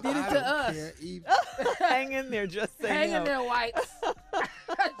 Oh, they did it to us. Hang in there, just say Hang no. in there, whites.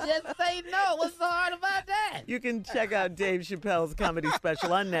 Just say no. What's so hard about that? You can check out Dave Chappelle's comedy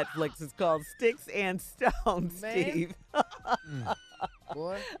special on Netflix. It's called Sticks and Stones, Man. Steve.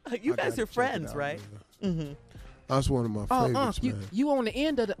 Boy. You I guys gotta are check friends, it out, right? man. Mm-hmm. That's one of my favorites, man. You on the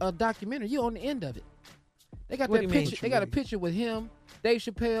end of the documentary. You on the end of it. They got What that do you mean? picture. They got a picture with him, Dave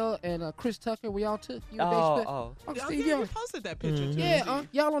Chappelle, and Chris Tucker. We all took you. And Dave Chappelle. Yeah, Steve, you posted that picture too. Yeah,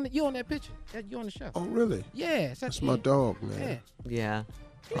 y'all on you on that picture. You on the show. Oh, really? Yeah, That's my dog, man. Yeah.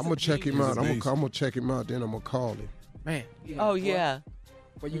 I'm gonna check him out. I'm gonna check him out. Then I'm gonna call him. Man. Oh yeah.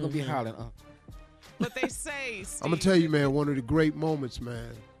 Well, you gonna be hollering, But they say, Steve, I'm gonna tell you, man. One of the great moments, man,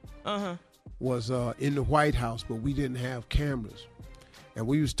 was in the White House, but we didn't have cameras, and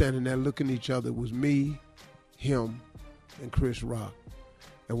we were standing there looking at each other. It was me, him, and Chris Rock,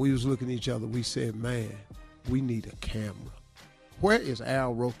 and we was looking at each other. We said, "Man, we need a camera. Where is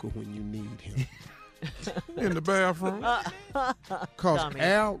Al Roker when you need him?" In the bathroom. Because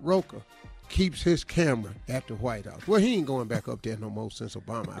Al Roker keeps his camera at the White House. Well, he ain't going back up there no more since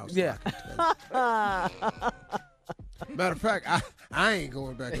Obama house. Yeah. Matter of fact, I ain't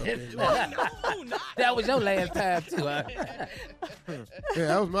going back up there. No, that was your last time too. Huh? Yeah,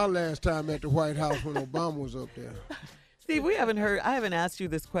 that was my last time at the White House when Obama was up there. Steve, I haven't asked you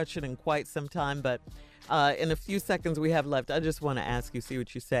this question in quite some time, but in a few seconds we have left, I just want to ask you, see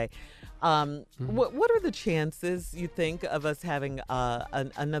what you say. What are the chances, you think, of us having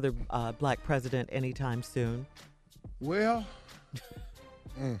another black president anytime soon? Well,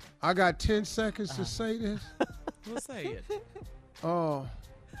 I got 10 seconds to say this. We'll say it.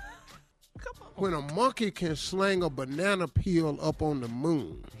 When a monkey can sling a banana peel up on the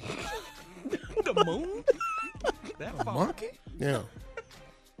moon. The moon? That monkey? Yeah.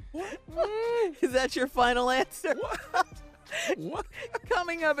 Is that your final answer? What?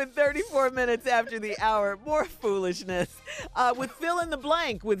 Coming up in 34 minutes after the hour, more foolishness with Fill in the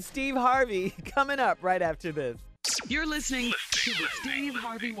Blank with Steve Harvey coming up right after this. You're listening to the Steve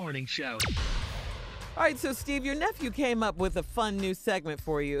Harvey Morning Show. All right, so Steve, your nephew came up with a fun new segment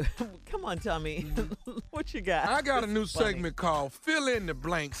for you. Come on, Tommy. What you got? I got a new segment called Fill in the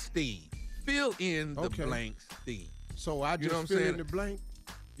Blank Steve. Fill in the blank Steve. So I You know just what I'm fill saying? in the blank?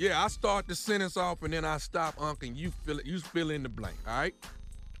 Yeah, I start the sentence off and then I stop, Unc, and you fill in the blank, all right?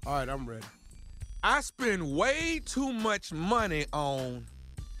 All right, I'm ready. I spend way too much money on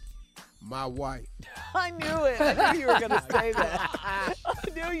my wife. I knew it. I knew you were going to say that. I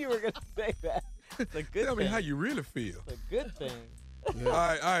knew you were going to say that. It's a good Tell me thing. how you really feel. It's a good thing. Yeah.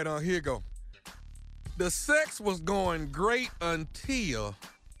 All right, here you go. The sex was going great until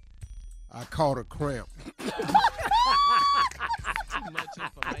I caught a cramp. Too much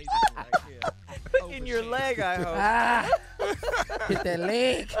information right here. In your leg, I hope. Hit that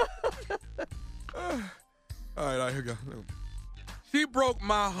leg. all right, here you go. She broke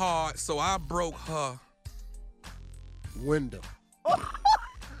my heart, so I broke her window.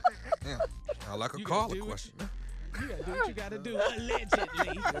 Damn, I like a You Carla gotta do question. You gotta do what you gotta do,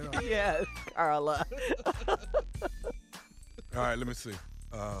 allegedly. Yes, Carla. All right, let me see.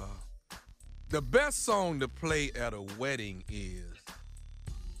 The best song to play at a wedding is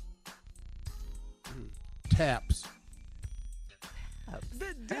Taps.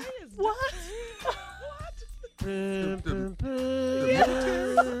 The day is What?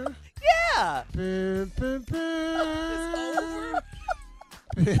 Yeah.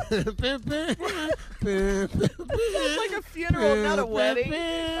 It's like a funeral, not a wedding.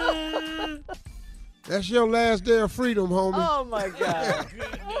 That's your last day of freedom, homie. Oh my God.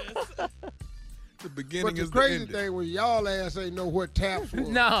 the beginning But the is the crazy ending. thing was y'all ass ain't know what taps was.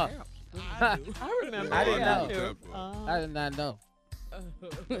 No. I do. I remember. I didn't Yeah, know. I did not know.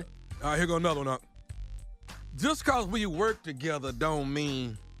 All right, here go another one up. Just cause we work together don't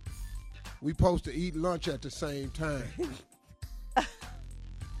mean we supposed to eat lunch at the same time.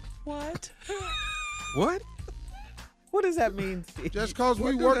 What? what? What does that mean, Steve? Just cause we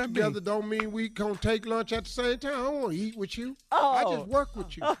What do work that together mean? don't mean we gonna take lunch at the same time. I don't want to eat with you. Oh. I just work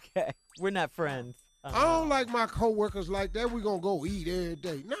with you. Okay. We're not friends. I don't like my coworkers like that. We gonna go eat every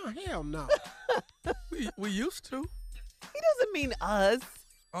day. No, hell no. We used to. He doesn't mean us.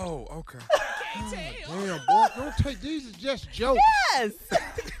 Oh, okay. Damn, boy, don't take these are just jokes. Yes.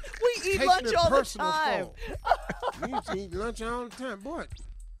 We eat Taking lunch it all the personal time. for 'em. We used to eat lunch all the time, boy.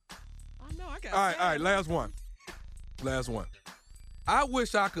 I know. I got. All right, last one. Last one. I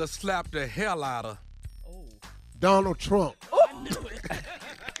wish I could slap the hell out of. Donald Trump. I knew it.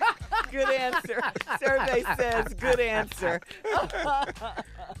 Good answer. Survey says good answer.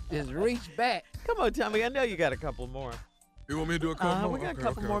 Just reach back. Come on, Tommy. I know you got a couple more. You want me to do a couple more? We got a Okay,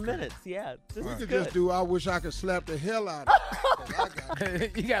 couple okay, more okay. minutes. Yeah. This We is could good. just do I wish I could slap the hell out of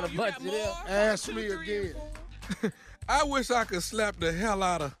him. You got a bunch of them. Ask me again. I wish I could slap the hell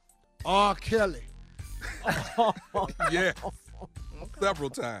out of. R. Kelly. Yeah. Several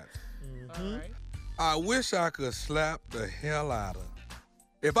times. All right. I wish I could slap the hell out of.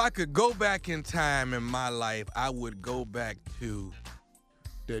 If I could go back in time in my life, I would go back to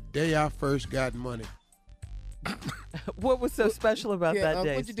the day I first got money. What was so special about that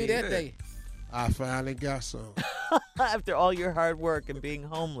day? What'd you do Steve? that day? I finally got some. After all your hard work and being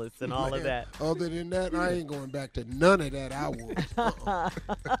homeless and all of that. Other than that, I ain't going back to none of that I was.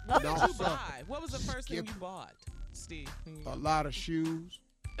 What did you buy? What was the first thing you bought, Steve? A lot of shoes.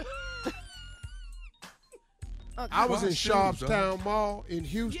 I was in Sharpstown Mall in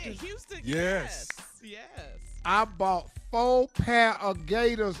Houston. Yeah, Houston. Yes. Yes. I bought 4 pair of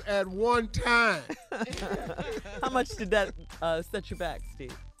Gators at one time. How much did that set you back,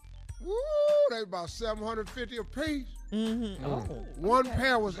 Steve? Woo, they about $750 a piece. Mm-hmm. Oh, one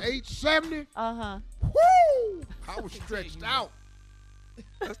pair was $870. Uh-huh. Woo! I was stretched out.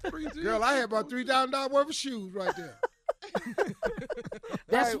 That's pretty Girl, I had about $3,000 worth of shoes right there.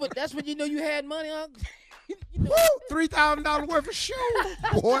 That's when you know you had money, huh? Woo! $3,000 worth of shoes,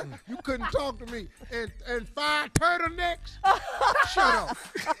 boy. You couldn't talk to me. And 5 turtlenecks. Shut up.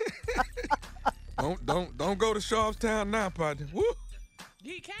 Don't go to Sharpstown now, partner. Woo!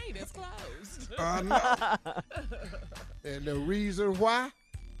 He can't. It's closed. No. And the reason why?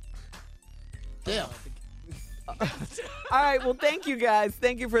 Death. All right, well, thank you guys.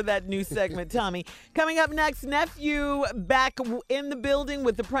 Thank you for that new segment, Tommy. Coming up next, nephew back in the building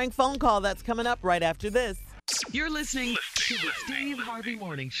with the prank phone call. That's coming up right after this. You're listening to the Steve Harvey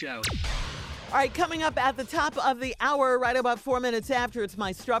Morning Show. All right, coming up at the top of the hour, right about 4 minutes after, it's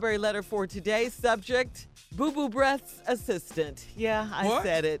my strawberry letter for today. Subject, Boo Boo Breath's assistant. Yeah, I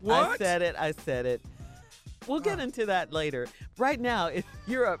said it. What? I said it. We'll get into that later. Right now, if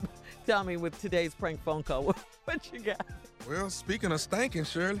you're up, Tommy, with today's prank phone call, what you got? Well, speaking of stinking,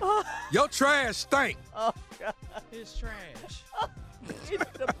 Shirley, your trash stink. Oh, God. It's trash.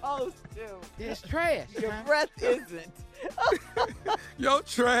 It's supposed to. It's trash. Your breath isn't. Your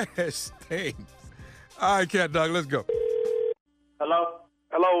trash stinks. All right, Cat Dog, let's go. Hello.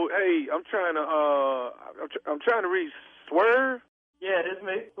 Hey, I'm trying to reach Swerve. Yeah, this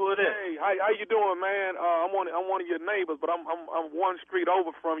me. Who it is? Hey, how you doing, man? I'm one of your neighbors, but I'm one street over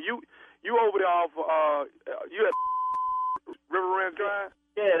from you. You over there off you at River Ranch Drive?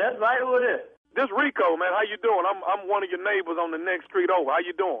 Yeah, that's right. Who it is? This Rico, man. How you doing? I'm one of your neighbors on the next street over. How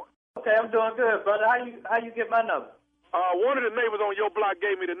you doing? Okay, I'm doing good, brother. How you get my number? One of the neighbors on your block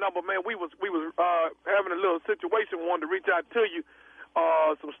gave me the number, man. We was having a little situation. Wanted to reach out to you.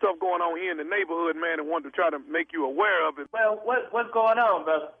 Some stuff going on here in the neighborhood, man, and wanted to try to make you aware of it. Well, what's going on,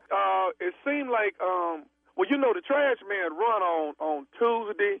 brother? It seemed like well, you know, the trash man run on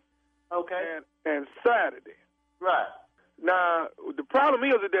Tuesday, okay, and Saturday. Right. Now, the problem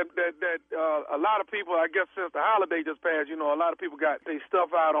is that a lot of people, I guess since the holiday just passed, you know, a lot of people got their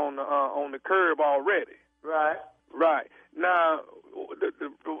stuff out on the curb already. Right. Right. Now,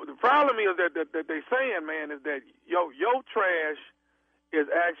 the problem is that they saying, man, is that your trash is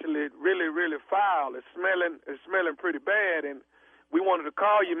actually really, really foul. It's smelling pretty bad, and we wanted to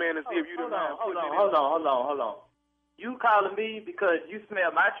call you, man, and see if you don't mind. Hold on. You calling me because you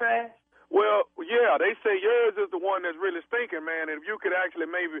smell my trash? Well, yeah, they say yours is the one that's really stinking, man. And if you could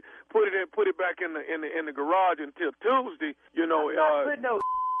actually maybe put it back in the garage until Tuesday, you know. I'm not putting no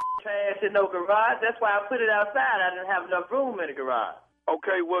trash in no garage. That's why I put it outside. I didn't have enough room in the garage.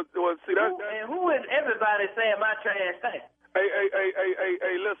 Okay, well, see that. And who is everybody saying my trash stinks?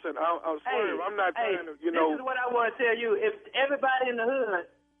 Hey, listen, I'm sorry. I'm not trying to, you know. This is what I want to tell you. If everybody in the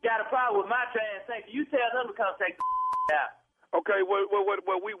hood got a problem with my trash stinking, you tell them to come take the out. Okay, well,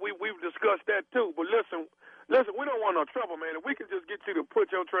 we've discussed that too. But listen, we don't want no trouble, man. If we can just get you to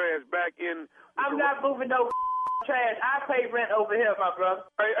put your trash back in. I'm not moving no trash. I pay rent over here, my brother.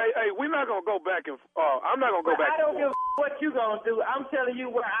 Hey, we're not gonna go back and. I'm not gonna go back. I don't give a what you gonna do. I'm telling you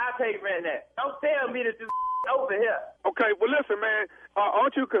where I pay rent at. Don't tell me to do over here. Okay, well, listen, man.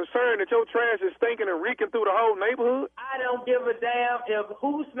 Aren't you concerned that your trash is stinking and reeking through the whole neighborhood? I don't give a damn if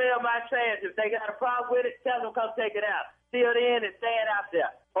who smell my trash. If they got a problem with it, tell them come take it out. Still in and stand out there.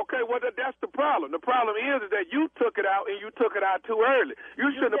 Okay, well, that's the problem. The problem is that you took it out and you took it out too early.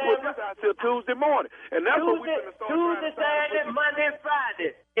 You shouldn't have put this out till Tuesday morning. And that's what we're going to start Tuesday, Saturday, Monday,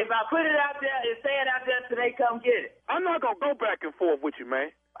 Friday. If I put it out there, it's staying out there till they come get it. I'm not going to go back and forth with you,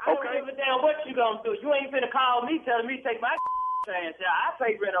 man. I don't give a damn what you going to do. You ain't finna call me telling me to take my trash out. I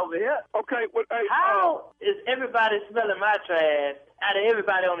pay rent over here. Okay, well, hey. How is everybody smelling my trash out of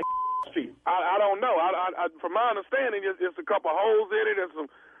everybody on the street? I don't know. I from my understanding, it's a couple holes in it and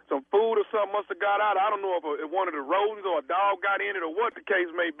some food or something must have got out. I don't know if one of the rodents or a dog got in it or what the case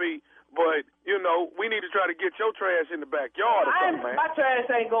may be. But, you know, we need to try to get your trash in the backyard or something, man. My trash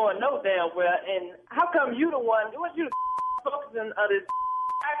ain't going no damn well. And how come you the one, what you the focusing of this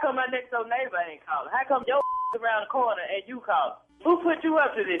How come my next door neighbor ain't calling? How come your around the corner and you calling? Who put you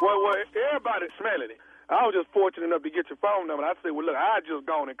up to this? Well, everybody's smelling it. I was just fortunate enough to get your phone number. I said, well, look, I just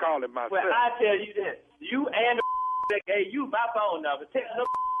gone and called it myself. Well, I tell you this. You and the that gave you my phone number. Tell them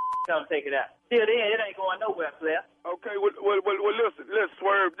come take it out. Till then, it ain't going nowhere, Flair. Okay, well, listen, let's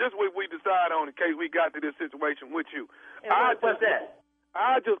swerve. This week we decide on in case we got to this situation with you. What's that?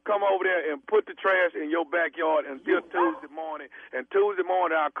 I just come over there and put the trash in your backyard until Tuesday morning. And Tuesday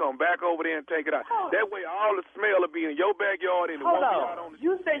morning I'll come back over there and take it out. That way all the smell will be in your backyard and it won't be out on the...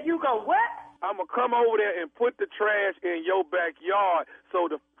 You said you go what? I'm going to come over there and put the trash in your backyard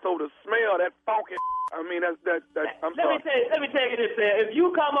so the smell, that funky... I mean, I'm sorry. Let me tell you this, Flair. If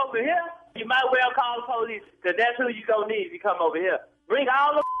you come over here, you might well call the police, because that's who you going to need if you come over here. Bring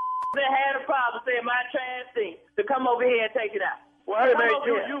all the that had a problem saying my trash thing to come over here and take it out. Well, hey man,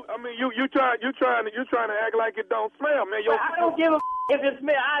 you trying to act like it don't smell, man. I don't give a if it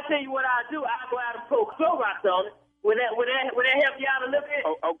smell. I tell you what I do. I go out and put Clorox on it. Would that help you out a little bit?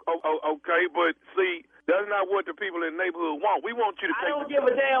 Okay, but see, that's not what the people in the neighborhood want. We want you to. I don't give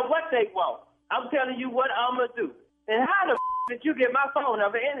a damn what they want. I'm telling you what I'm gonna do. And how the did you get my phone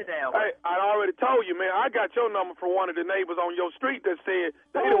number any damn way? Hey, I already told you, man. I got your number from one of the neighbors on your street that said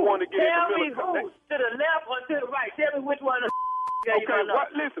they don't want to get in the middle. Tell me who, to the left or to the right. Tell me which one of gave you my number.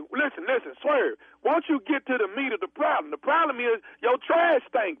 Listen, swerve. Won't you get to the meat of the problem? The problem is your trash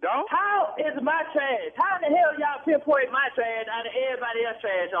stink, dog. How is my trash? How the hell y'all pinpoint my trash out of everybody else's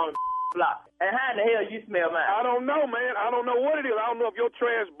trash on the block? And how in the hell you smell mine? I don't know, man. I don't know what it is. I don't know if your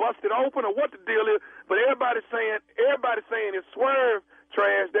trash busted open or what the deal is. But everybody's saying it's swerve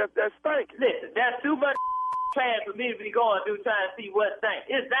trash that's stinking. Listen, that's too much trash for me to be going through trying to see what stinks.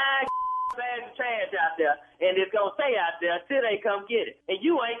 It's 9 bags of trash out there, and it's gonna stay out there until they come get it. And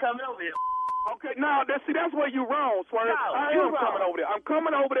you ain't coming over here. Okay, now that's where you wrong, Swerve. No, I am coming over there. I'm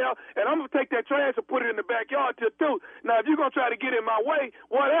coming over there, and I'm gonna take that trash and put it in the backyard till 2. Now, if you're gonna try to get in my way,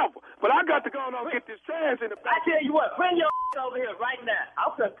 whatever. But I got to go on and get this trash in the backyard. I tell you what, bring your over here right now.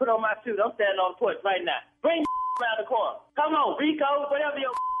 I'm gonna put on my suit. I'm standing on the porch right now. Bring around the corner. Come on, Rico, whatever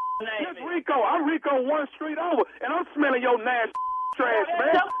your name is. Rico. I'm Rico 1 street over, and I'm smelling your nasty trash,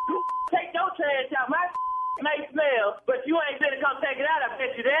 man. Take your trash out. My may smell, but you ain't gonna come take it out. I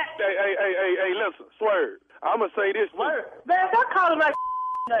bet you that. Hey, listen, Swerve. I'm gonna say this. Swerve, man, stop calling my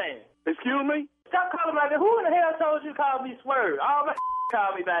name. Excuse me? Stop calling my name. Who in the hell told you to call me Swerve? All my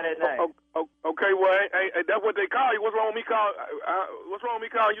call me by that name. Okay, well, hey, that's what they call you. What's wrong with me calling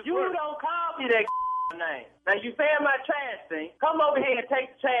you Swerve? You don't call me that name. Now, you saying my trash thing. Come over here and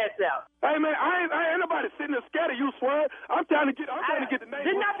take the trash out. Hey, man, I ain't nobody sitting there scared of you, Swerve. I'm trying to get the name.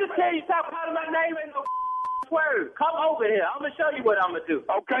 Didn't I just tell you stop calling my name? Ain't no Swerve. Come over here. I'm going to show you what I'm going to do.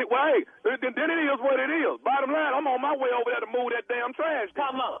 Okay, well, hey, then it is what it is. Bottom line, I'm on my way over there to move that damn trash.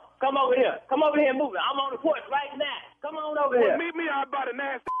 Come on. Come over here. Come over here and move it. I'm on the porch right now. Come on over here. Meet me out by the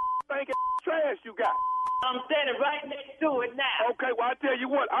nasty stinking trash you got. I'm standing right next to it now. Okay, well, I tell you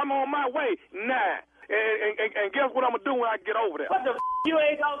what, I'm on my way now. And guess what I'm going to do when I get over there? What the you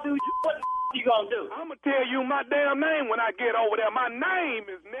ain't going to do? What the you going to do? I'm going to tell you my damn name when I get over there. My name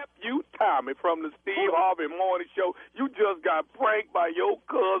is Nephew Tommy from the Steve Harvey Morning Show. You just got pranked by your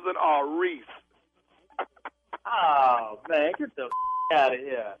cousin, Reese. Oh, man, get the out of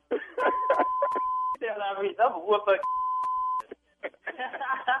here. Tell Reese, I'm going to whoop her.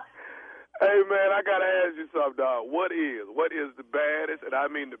 Hey, man, I got to ask you something, dog. What is the baddest, and I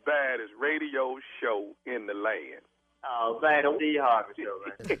mean the baddest, radio show in the land? Oh, man, the Steve Harvey Show,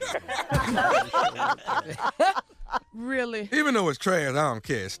 man. Really? Even though it's trash, I don't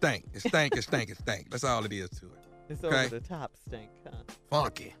care. It stink. It stink. That's all it is to it. It's over the top stink, huh?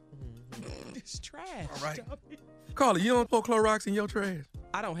 Funky. Mm-hmm. It's trash. All right. Carla, you don't throw Clorox in your trash?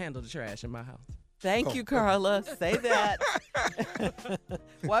 I don't handle the trash in my house. Thank you, Carla. Say that.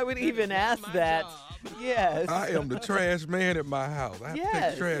 Why would even ask that? Yes. I am the trash man at my house. I have to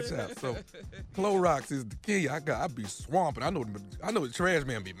take the trash out. So Clorox is the key. I be swamping. I know the trash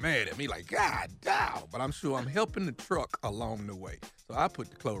man be mad at me like, God damn. But I'm sure I'm helping the truck along the way. So I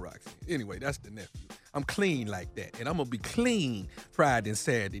put the Clorox in. Anyway, that's the nephew. I'm clean like that. And I'm going to be clean Friday and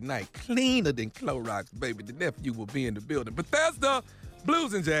Saturday night. Cleaner than Clorox, baby. The nephew will be in the building. Bethesda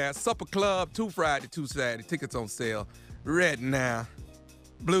Blues and Jazz Supper Club, 2 Friday, 2 Saturday. Tickets on sale right now.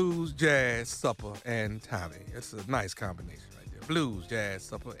 Blues, Jazz, Supper, and Tommy. It's a nice combination right there. Blues, Jazz,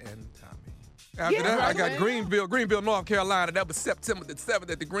 Supper, and Tommy. After that, I got Greenville, North Carolina. That was September the 7th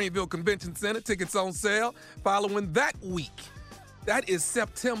at the Greenville Convention Center. Tickets on sale. Following that week, that is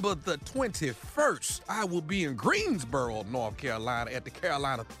September the 21st. I will be in Greensboro, North Carolina at the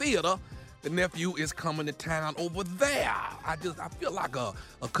Carolina Theater the nephew is coming to town over there. I feel like a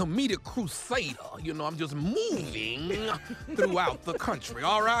comedic crusader. You know, I'm just moving throughout the country.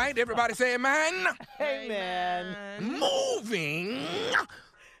 All right? Everybody say amen? Amen. Moving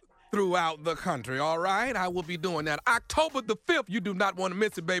throughout the country, all right? I will be doing that. October the 5th, you do not want to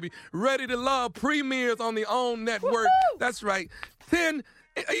miss it, baby. Ready to Love premieres on the OWN network. Woo-hoo! That's right. 10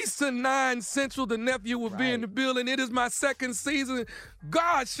 Eastern, 9 Central, the nephew will be in the building. It is my second season.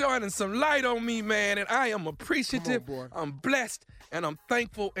 God shining some light on me, man, and I am appreciative. Come on, boy. I'm blessed, and I'm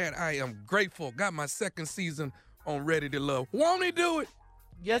thankful, and I am grateful. Got my second season on Ready to Love. Won't he do it?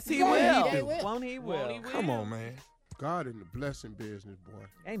 Yes, he Won't will. he do it? Won't he will. Come on, man. God in the blessing business, boy.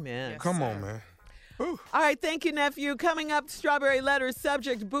 Amen. Come on, man. All right, thank you, nephew. Coming up, Strawberry Letter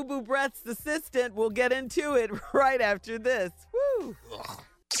subject, Boo Boo Brett's assistant. We'll get into it right after this. Woo!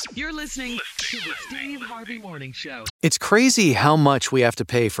 You're listening to the Steve Harvey Morning Show. It's crazy how much we have to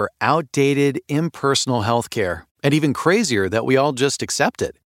pay for outdated, impersonal healthcare, and even crazier that we all just accept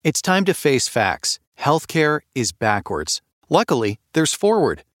it. It's time to face facts. Healthcare is backwards. Luckily, there's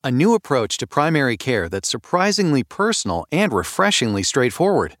Forward, a new approach to primary care that's surprisingly personal and refreshingly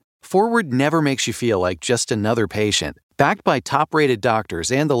straightforward. Forward never makes you feel like just another patient. Backed by top-rated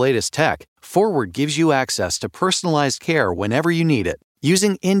doctors and the latest tech, Forward gives you access to personalized care whenever you need it.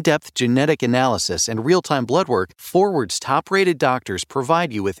 Using in-depth genetic analysis and real-time blood work, Forward's top-rated doctors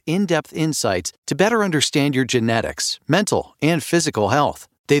provide you with in-depth insights to better understand your genetics, mental, and physical health.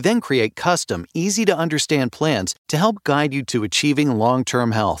 They then create custom, easy-to-understand plans to help guide you to achieving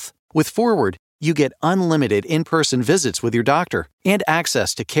long-term health. With Forward, you get unlimited in-person visits with your doctor and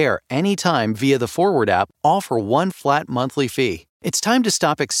access to care anytime via the Forward app, all for one flat monthly fee. It's time to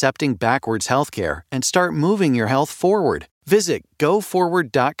stop accepting backwards healthcare and start moving your health forward. Visit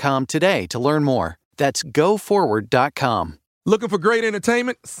GoForward.com today to learn more. That's GoForward.com. Looking for great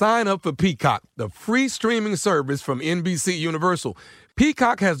entertainment? Sign up for Peacock, the free streaming service from NBC Universal.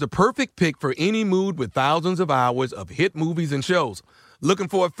 Peacock has the perfect pick for any mood with thousands of hours of hit movies and shows. Looking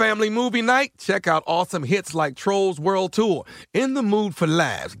for a family movie night? Check out awesome hits like Trolls World Tour. In the mood for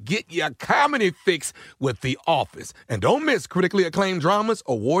laughs? Get your comedy fix with The Office. And don't miss critically acclaimed dramas,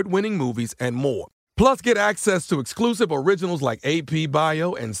 award-winning movies, and more. Plus, get access to exclusive originals like AP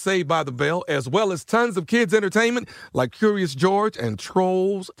Bio and Saved by the Bell, as well as tons of kids' entertainment like Curious George and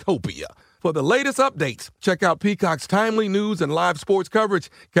Trollstopia. For the latest updates, check out Peacock's timely news and live sports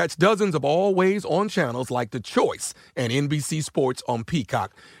coverage. Catch dozens of always-on channels like The Choice and NBC Sports on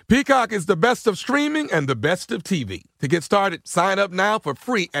Peacock. Peacock is the best of streaming and the best of TV. To get started, sign up now for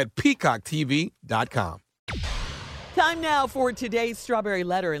free at peacocktv.com. Time now for today's Strawberry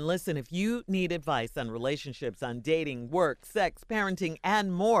Letter. And listen, if you need advice on relationships, on dating, work, sex, parenting,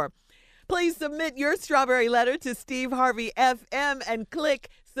 and more, please submit your Strawberry Letter to Steve Harvey FM and click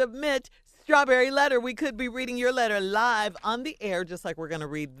Submit Strawberry Letter. We could be reading your letter live on the air, just like we're going to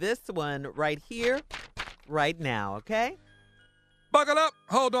read this one right here, right now, okay? Buckle up.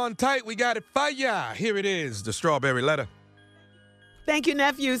 Hold on tight. We got it for ya. Here it is, the Strawberry Letter. Thank you,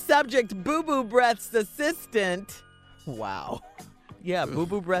 nephew. Subject, Boo Boo Brett's assistant. Wow. Yeah, Boo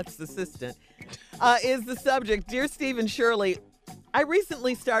Boo Brett's assistant is the subject. Dear Steve and Shirley, I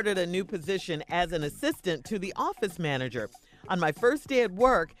recently started a new position as an assistant to the office manager. On my first day at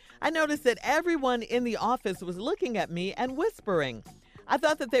work, I noticed that everyone in the office was looking at me and whispering. I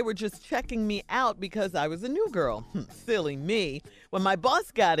thought that they were just checking me out because I was a new girl. Silly me. When my boss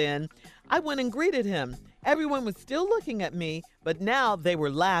got in, I went and greeted him. Everyone was still looking at me, but now they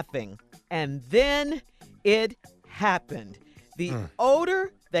were laughing. And then it happened. The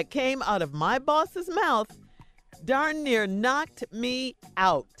odor that came out of my boss's mouth darn near knocked me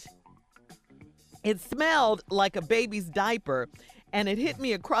out. It smelled like a baby's diaper, and it hit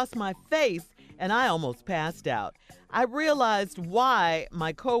me across my face, and I almost passed out. I realized why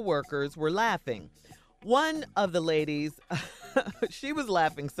my coworkers were laughing. One of the ladies, she was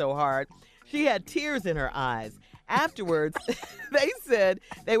laughing so hard, she had tears in her eyes. Afterwards, they said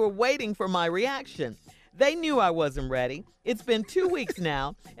they were waiting for my reaction. They knew I wasn't ready. It's been 2 weeks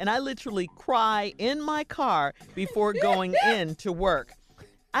now, and I literally cry in my car before going in to work.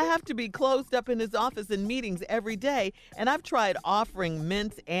 I have to be closed up in his office in meetings every day, and I've tried offering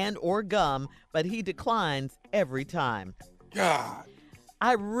mint and or gum, but he declines every time. God.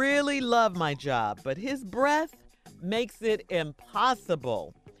 I really love my job, but his breath makes it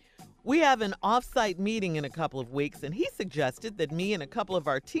impossible. We have an off-site meeting in a couple of weeks, and he suggested that me and a couple of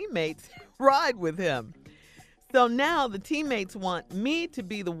our teammates ride with him. So now the teammates want me to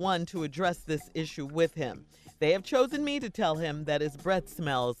be the one to address this issue with him. They have chosen me to tell him that his breath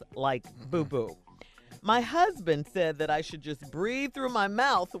smells like boo-boo. My husband said that I should just breathe through my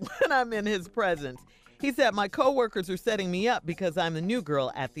mouth when I'm in his presence. He said my coworkers are setting me up because I'm the new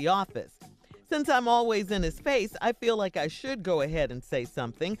girl at the office. Since I'm always in his face, I feel like I should go ahead and say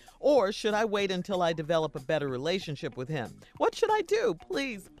something, or should I wait until I develop a better relationship with him? What should I do?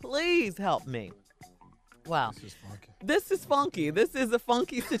 Please, please help me. Wow. This is funky. This is a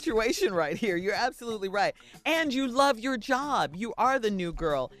funky situation right here. You're absolutely right. And you love your job. You are the new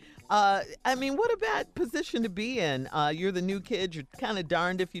girl. I mean, what a bad position to be in. You're the new kid. You're kind of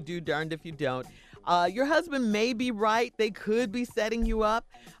darned if you do, darned if you don't. Your husband may be right. They could be setting you up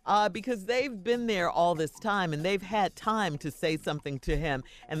because they've been there all this time and they've had time to say something to him,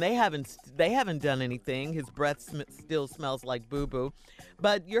 and they haven't done anything. His breath still smells like boo-boo.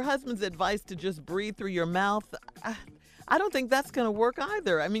 But your husband's advice to just breathe through your mouth, I don't think that's going to work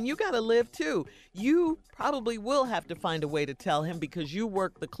either. I mean, you got to live too. You probably will have to find a way to tell him because you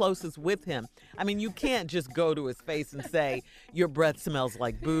work the closest with him. I mean, you can't just go to his face and say, your breath smells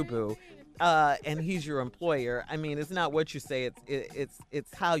like boo-boo. And he's your employer. I mean, it's not what you say,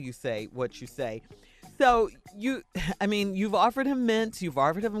 it's how you say what you say. So you've offered him mint, you've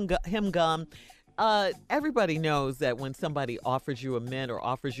offered him gum. Everybody knows that when somebody offers you a mint or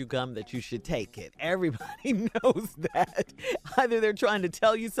offers you gum that you should take it. Everybody knows that. Either they're trying to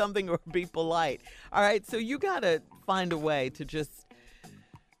tell you something or be polite. All right, so you got to find a way to just,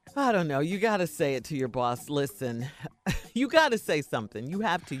 I don't know, you got to say it to your boss. Listen, you got to say something. You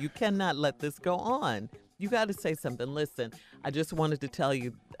have to. You cannot let this go on. You got to say something. Listen, I just wanted to tell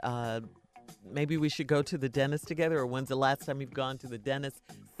you, maybe we should go to the dentist together, or when's the last time you've gone to the dentist?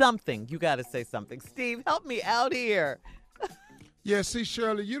 Something. You got to say something. Steve, help me out here. Yeah, see,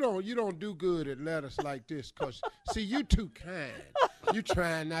 Shirley, you don't do good at letters like this because, see, you too kind. You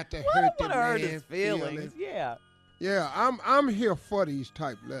trying not to hurt the hurt man's his feelings. Yeah. Yeah, I'm here for these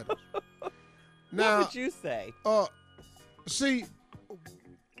type letters. Now, what would you say? See,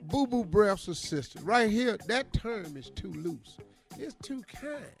 boo-boo breath's assistant. Right here, that term is too loose. It's too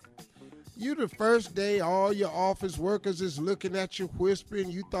kind. You the first day, all your office workers is looking at you whispering.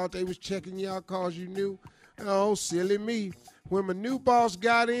 You thought they was checking you out because you knew. Oh, silly me. When my new boss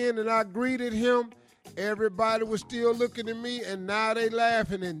got in and I greeted him, everybody was still looking at me, and now they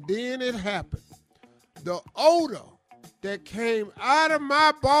laughing, and then it happened. The odor that came out of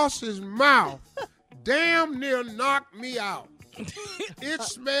my boss's mouth damn near knocked me out. It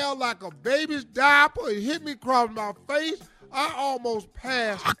smelled like a baby's diaper. It hit me across my face. I almost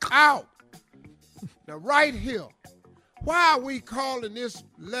passed out. Now, right here, why are we calling this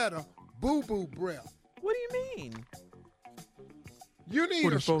letter boo-boo breath? What do you mean? You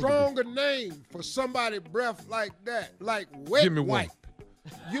need a stronger name for somebody breath like that, like wet wipe.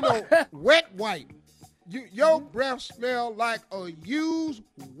 You know, wet wipe. Your breath smell like a used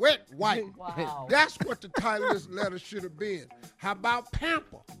wet wipe. Wow. That's what the title of this letter should have been. How about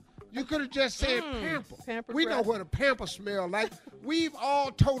pamper? You could have just said pamper. Pamper We know breath. what a pamper smell like. We've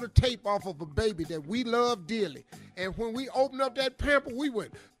all tore the tape off of a baby that we love dearly. And when we opened up that pamper, we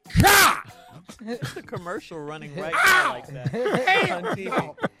went, Ka! It's a commercial running right now like that on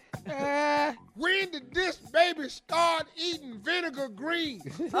TV. When did this baby start eating vinegar greens?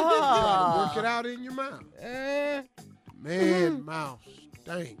 Oh. You try to work it out in your mouth. Man, mouth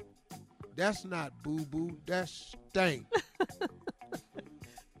stink. That's not boo-boo. That's stink.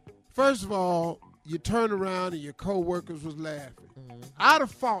 First of all, you turn around and your co-workers was laughing. I'd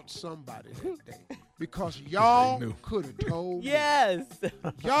have fought somebody that day because y'all could have told me. Yes.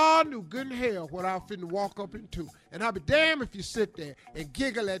 Y'all knew good and hell what I was finna walk up into. And I'll be damned if you sit there and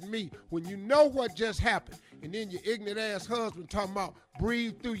giggle at me when you know what just happened. And then your ignorant ass husband talking about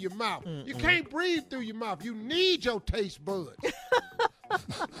breathe through your mouth. You can't breathe through your mouth. You need your taste buds.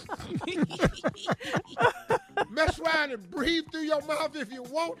 Mess around and breathe through your mouth if you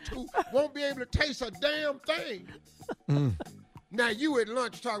want to. Won't be able to taste a damn thing. Now you at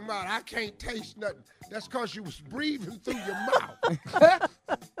lunch talking about I can't taste nothing. That's because you was breathing through your mouth.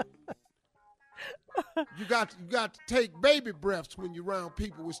 You got to take baby breaths when you're around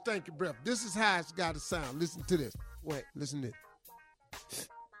people with stinky breath. This is how it's got to sound. Listen to this. Wait, listen to this.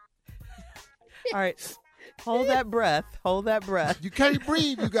 All right. Hold that breath. Hold that breath. You can't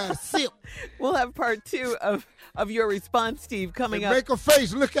breathe. You got to sip. We'll have part 2 of your response, Steve, coming And up. make a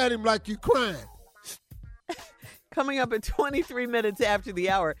face. Look at him like you crying. Coming up at 23 minutes after the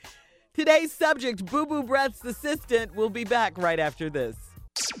hour. Today's subject, Boo Boo Breath's assistant, will be back right after this.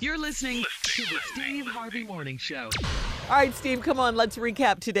 You're listening to the Steve Harvey Morning Show. All right, Steve, come on. Let's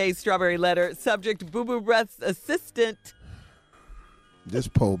recap today's Strawberry Letter. Subject, Boo Boo Breath's assistant. This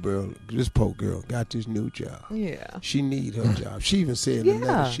poor girl got this new job. Yeah. She need her job. She even said in the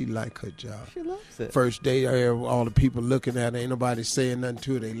letter she like her job. She loves it. First day, all the people looking at her, ain't nobody saying nothing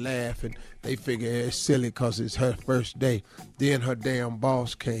to her. They laugh and they figure it's silly because it's her first day. Then her damn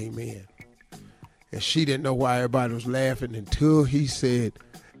boss came in. And she didn't know why everybody was laughing until he said,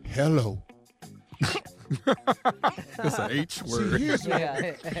 hello. It's an H word. See, here's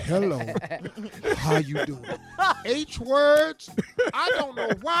hello. How you doing? H words. I don't know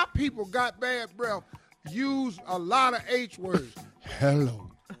why people got bad breath. Use a lot of H words.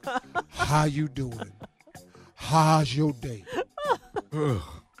 Hello. How you doing? How's your day?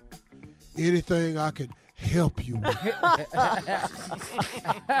 Anything I can help you with?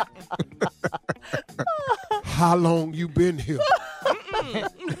 How long you been here?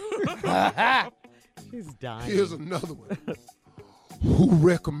 She's dying. Here's another one. Who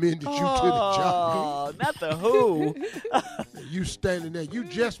recommended you to the job? Oh, not the who. You standing there. You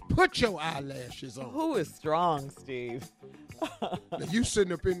just put your eyelashes on. Who is strong, Steve? Now you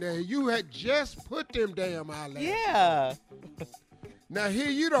sitting up in there. You had just put them damn eyelashes. Yeah. Now here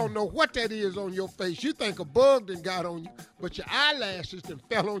you don't know what that is on your face. You think a bug done got on you, but your eyelashes done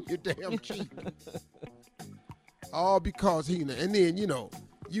fell on your damn cheek. All because and then,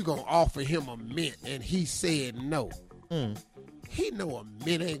 you gonna offer him a mint and he said no. He know a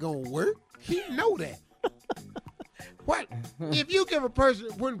mint ain't gonna work. He know that. What? If you give a person,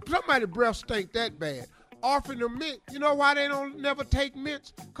 when somebody breath stink that bad, offering them mint, you know why they don't never take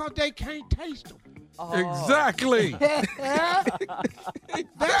mints? Because they can't taste them. Oh. Exactly.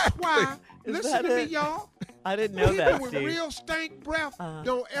 That's why, listen to me, y'all. I didn't know that, People with real stank breath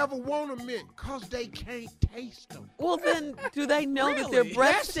don't ever want a mint because they can't taste them. Well, then, do they know that their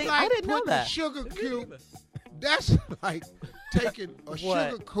breath That's stinks? like I didn't know putting that. a sugar cube. That's like taking a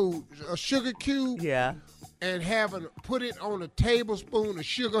sugar cube Yeah. and put it on a tablespoon of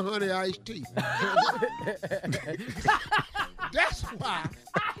sugar honey iced tea. That's why.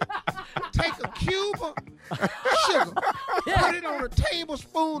 Take a cube of sugar, put it on a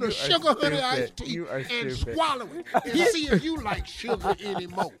tablespoon of sugar honey iced tea, and swallow it and see if you like sugar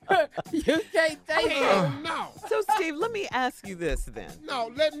anymore. You can't taste it. No. So, Steve, let me ask you this then.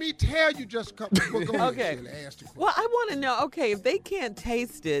 No, let me tell you just a couple. Go ahead, Okay. Sheila, ask the question. Well, I want to know, okay, if they can't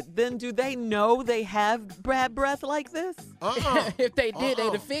taste it, then do they know they have bad breath like this? If they did,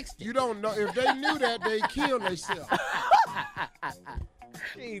 they'd have fixed it. You don't know. If they knew that, they'd kill themselves.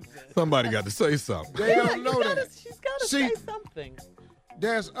 Jesus. Somebody got to say something. They don't know that. She's got to See, say something.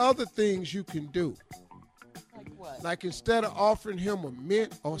 There's other things you can do. Like what? Like instead of offering him a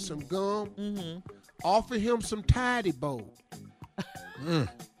mint or some gum, offer him some Tidy Bowl.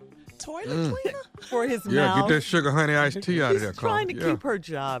 Toilet cleaner? For his Yeah, mouth. get that sugar honey iced tea out of there, She's trying to Carla. keep her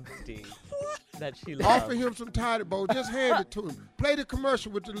job, Steve. That she loves. Offer him some Tidy Bowl. Just hand it to him. Play the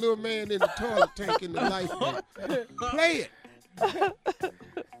commercial with the little man in the toilet tank in the life bag. Play it.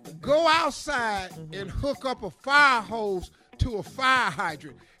 Go outside and hook up a fire hose to a fire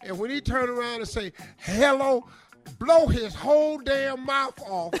hydrant. And when he turn around and say, hello, blow his whole damn mouth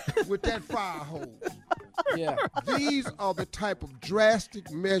off with that fire hose. Yeah. These are the type of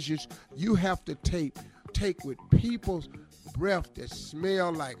drastic measures you have to take with people's breath that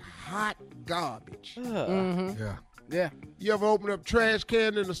smell like hot garbage. Yeah. Yeah. You ever open up trash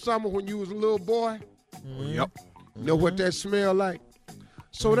can in the summer when you was a little boy? Yep. Know what that smell like?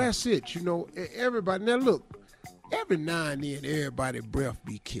 So that's it, everybody. Now look, every now and then everybody breath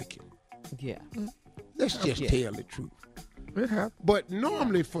be kicking. Yeah. Let's just tell the truth. It happens. But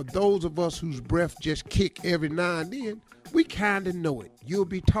normally for those of us whose breath just kick every now and then, we kind of know it. You'll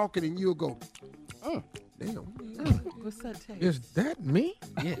be talking and you'll go, damn. What's that taste? Is that me?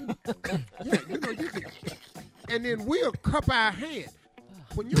 Yeah. Yeah, you can. And then we'll cup our hand.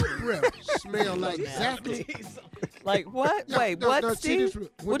 When your breath smell like exactly. Like what? Yeah, Wait, no, what, no, see Steve? this,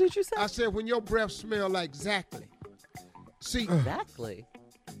 What did you say? I said when your breath smell like exactly. See, Exactly.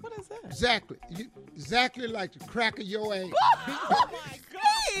 What is that? exactly. Exactly like the crack of your ass. Oh, my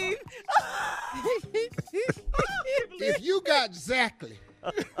God. If you got exactly.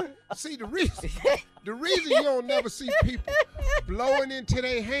 See, the reason you don't never see people blowing into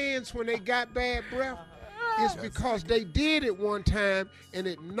their hands when they got bad breath is because they did it one time and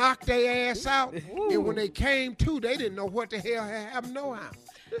it knocked their ass out. And when they came to, they didn't know what the hell happened no how.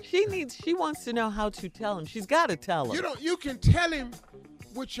 She wants to know how to tell him. She's got to tell him. You can tell him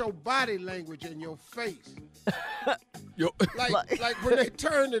with your body language and your face. Like when they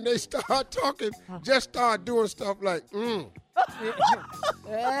turn and they start talking, just start doing stuff like,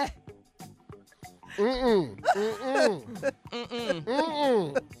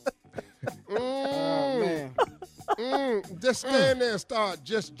 Oh, man. Just stand there and start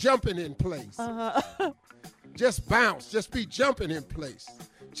just jumping in place. Just bounce. Just be jumping in place.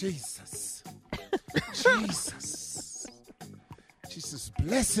 Jesus. Jesus. Jesus,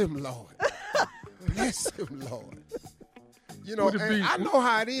 bless him, Lord. Bless him, Lord. You know, and I know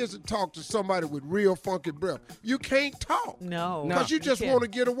how it is to talk to somebody with real funky breath. You can't talk. No. Because you just want to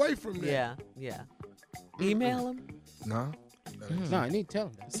get away from that. Yeah. Email him? No. No, I need to tell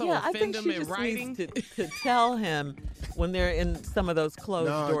him that. So I offend think them she in just writing? needs to tell him when they're in some of those closed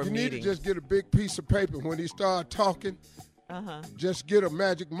door you meetings. need to just get a big piece of paper when he start talking. Just get a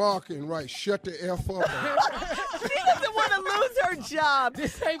magic marker and write, shut the F up. She doesn't want to lose her job.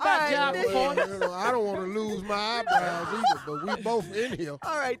 This ain't my job, I don't want to lose my eyebrows either, but we both in here.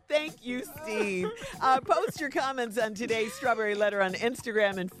 All right, thank you, Steve. Post your comments on today's Strawberry Letter on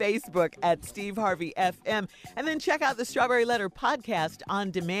Instagram and Facebook at Steve Harvey FM. And then check out the Strawberry Letter podcast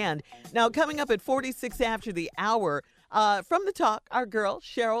on demand. Now, coming up at 46 after the hour, from the talk, our girl,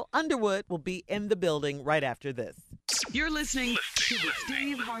 Sheryl Underwood, will be in the building right after this. You're listening to the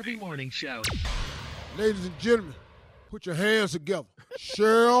Steve Harvey Morning Show. Ladies and gentlemen, put your hands together.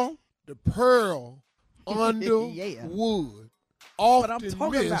 Sheryl the Pearl Underwood. Often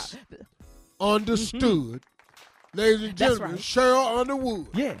misunderstood. Ladies and gentlemen, Sheryl Underwood.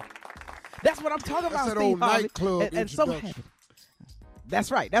 Yeah. That's what I'm talking about, that Steve old Harvey. nightclub and so introduction. happy. That's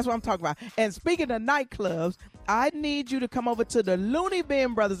right. That's what I'm talking about. And speaking of nightclubs, I need you to come over to the Looney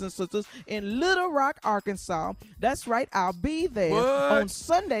Bin Brothers and Sisters in Little Rock, Arkansas. That's right. I'll be there on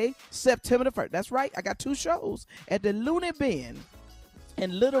Sunday, September the 1st. That's right. I got 2 shows at the Looney Bin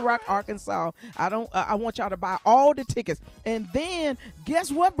in Little Rock, Arkansas. I want y'all to buy all the tickets. And then guess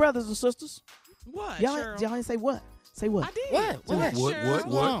what, brothers and sisters? What? Y'all ain't say what? Say what? I did. What?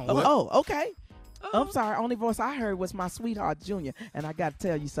 Oh, okay. I'm sorry. Only voice I heard was my sweetheart, Junior. And I got to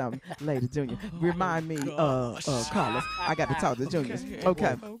tell you something later, Junior. Remind me, Carla. I got to talk to Junior.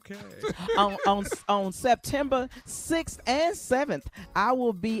 Okay. On September 6th and 7th, I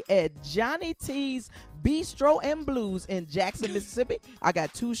will be at Johnny T's Bistro and Blues in Jackson, Mississippi. I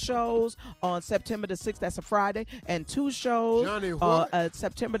got 2 shows on September the 6th. That's a Friday. And 2 shows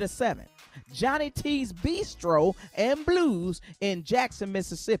September the 7th. Johnny T's Bistro and Blues in Jackson,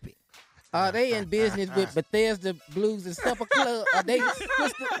 Mississippi. Are they in business with Bethesda Blues and Supper Club? Are they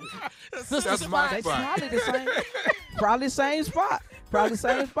sister spot? They probably the same. Probably same spot. Probably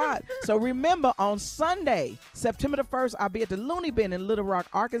same spot. So remember, on Sunday, September the 1st, I'll be at the Looney Bin in Little Rock,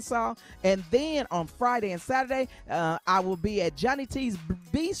 Arkansas. And then on Friday and Saturday, I will be at Johnny T's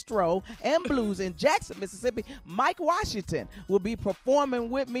Bistro and Blues in Jackson, Mississippi. Mike Washington will be performing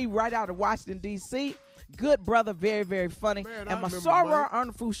with me right out of Washington, D.C. Good brother, very, very funny. Man, and my soror,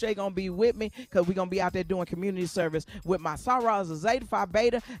 Arnold Fouché, going to be with me because we're going to be out there doing community service with my sorors a Zeta Phi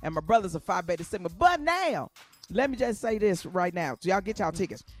Beta and my brother's a Phi Beta Sigma. But now, let me just say this right now. So y'all get y'all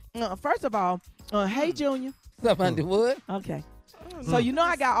tickets. First of all, hey, Junior. What's up, Underwood? Okay. So you know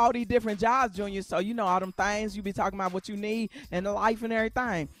I got all these different jobs, Junior. So you know all them things you be talking about what you need in the life and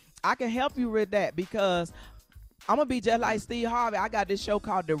everything. I can help you with that because I'm going to be just like Steve Harvey. I got this show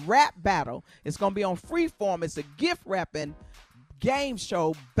called The Rap Battle. It's going to be on Freeform. It's a gift rapping game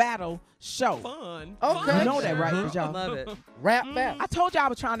show battle show. Fun. Okay. You know that, right? Y'all love it. Rap battle. I told y'all I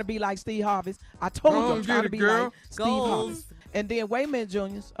was trying to be like Steve Harvey's. I told you I'm trying to be like Steve Harvey's. And then, wait a minute,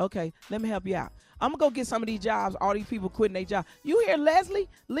 Juniors. Okay, let me help you out. I'm going to go get some of these jobs, all these people quitting their job. You hear Leslie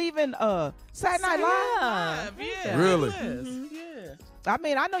leaving Saturday Night Live? Yeah. Really? Yeah. I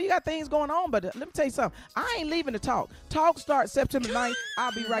mean, I know you got things going on, but let me tell you something. I ain't leaving the talk. Talk starts September 9th.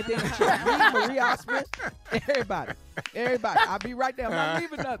 I'll be right there in the chair. Me, Marie Osmond, everybody. I'll be right there. I'm not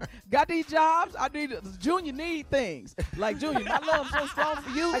leaving nothing. Got these jobs. Junior need things. Like, Junior, my love so strong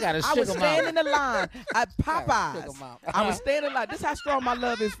for you. I was standing in the line at Popeyes. I was standing in line. This is how strong my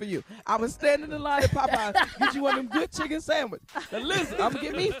love is for you. I was standing in the line at Popeyes. Get you one of them good chicken sandwiches. Now, listen, I'm going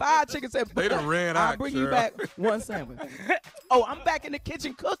to get me 5 chicken sandwiches. They done ran out, I'll bring you back 1 sandwich. Oh, I'm back in the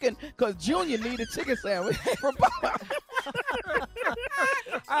kitchen cooking because Junior needed chicken sandwich from Popeyes.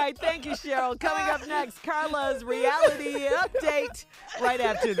 All right, thank you, Sheryl. Coming up next, Carla's reality update right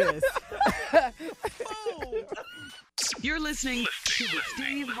after this. You're listening to the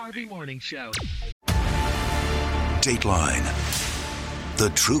Steve Harvey Morning Show. Dateline, the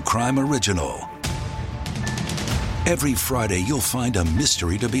true crime original. Every Friday, you'll find a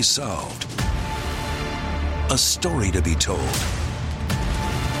mystery to be solved, a story to be told,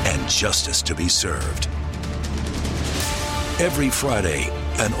 and justice to be served. Every Friday,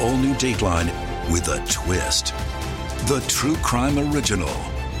 an all-new Dateline with a twist. The True Crime Original.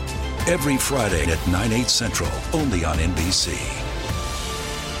 Every Friday at 9/8 Central, only on NBC.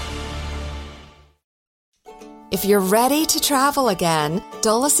 If you're ready to travel again,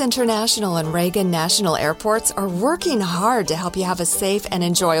 Dulles International and Reagan National Airports are working hard to help you have a safe and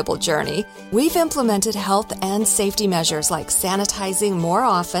enjoyable journey. We've implemented health and safety measures like sanitizing more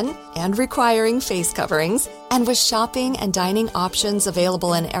often and requiring face coverings. And with shopping and dining options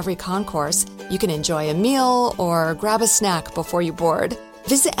available in every concourse, you can enjoy a meal or grab a snack before you board.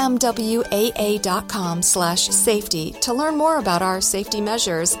 Visit mwaa.com/safety to learn more about our safety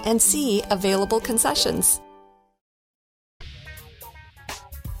measures and see available concessions.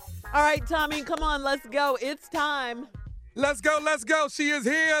 All right, Tommy, come on, let's go. It's time. Let's go, let's go. She is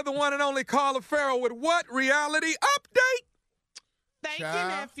here, the one and only Carla Farrell with what reality update? Thank you,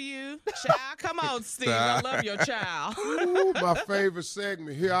 nephew. Child, come on, Steve. I love your child. Ooh, my favorite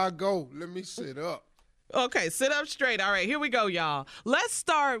segment. Here I go. Let me sit up. Okay, sit up straight. All right, here we go, y'all. Let's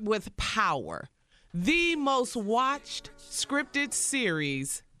start with Power, the most watched scripted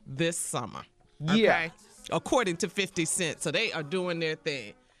series this summer. Okay? Yeah. According to 50 Cent. So they are doing their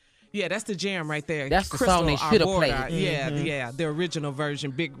thing. Yeah, that's the jam right there. That's the song they should have played. Yeah, the original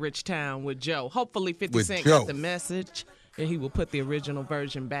version, Big Rich Town with Joe. Hopefully 50 Cent Joe got the message and he will put the original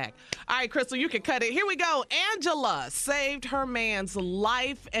version back. All right, Crystal, you can cut it. Here we go. Angela saved her man's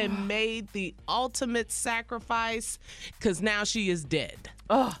life and made the ultimate sacrifice because now she is dead.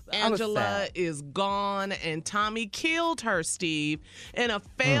 Oh, Angela is gone, and Tommy killed her, Steve, in a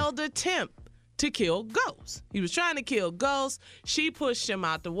failed attempt to kill Ghost. He was trying to kill Ghost. She pushed him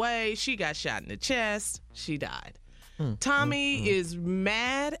out the way. She got shot in the chest. She died. Tommy is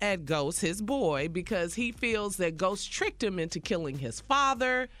mad at Ghost, his boy, because he feels that Ghost tricked him into killing his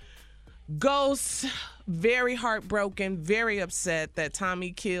father. Ghost, very heartbroken, very upset that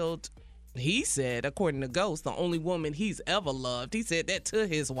Tommy killed, he said, according to Ghost, the only woman he's ever loved. He said that to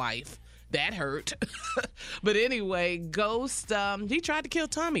his wife. That hurt. But anyway, Ghost, he tried to kill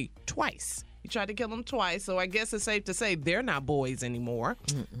Tommy twice. He tried to kill him twice, so I guess it's safe to say they're not boys anymore.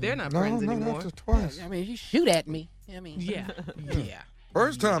 They're not friends anymore. Not just twice. I mean, you shoot at me. I mean, yeah.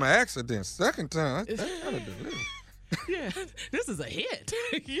 First time an accident, second time, that's kind of delicious. Yeah, this is a hit.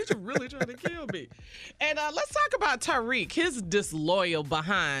 You're really trying to kill me. And let's talk about Tariq, his disloyal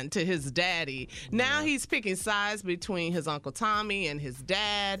behind to his daddy. Now he's picking sides between his Uncle Tommy and his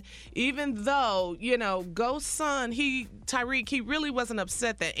dad, even though, Ghost's son, Tariq, he really wasn't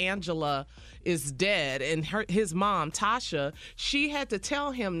upset that Angela is dead. And his mom, Tasha, she had to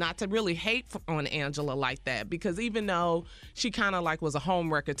tell him not to really hate on Angela like that, because even though she kind of was a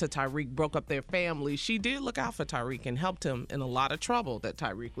homewrecker to Tariq, broke up their family, she did look out for Tariq and helped him in a lot of trouble that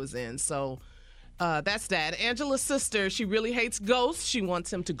Tariq was in. So that's that. Angela's sister, she really hates Ghost. She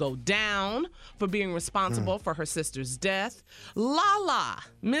wants him to go down for being responsible for her sister's death. Lala,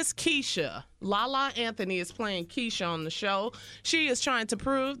 Miss Keisha. Lala Anthony is playing Keisha on the show. She is trying to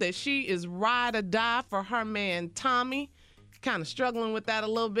prove that she is ride or die for her man Tommy. Kind of struggling with that a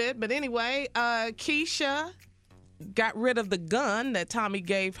little bit. But anyway, Keisha got rid of the gun that Tommy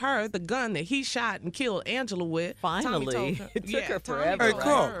gave her, the gun that he shot and killed Angela with. Finally. It took her forever. Hey,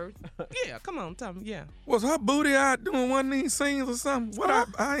 Carl. Yeah, come on, Tommy, yeah. Was her booty out doing one of these scenes or something?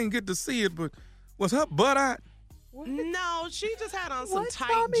 I ain't get to see it, but was her butt out? No, she just had on some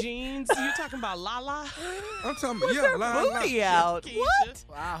tight jeans. You talking about Lala? I'm talking about, Lala. Booty out. What?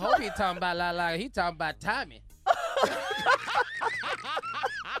 Well, I hope he talking about La. He talking about Tommy.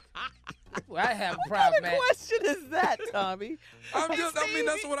 Well, I have a problem, man. What question is that, Tommy?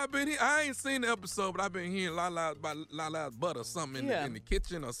 That's what I've been hearing. I ain't seen the episode, but I've been hearing Lala's butt or something in the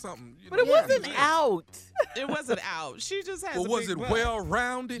kitchen or something. But it wasn't out. It wasn't out. She just has Well, was it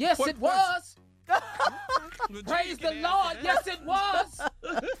well-rounded? Yes, it was. Praise the Lord. Yes, it was.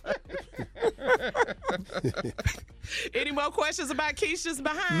 Any more questions about Keisha's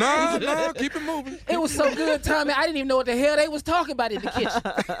behind? No, keep it moving. It was so good, Tommy. I didn't even know what the hell they was talking about in the kitchen.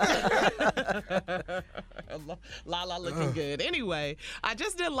 Lala looking good. Anyway, I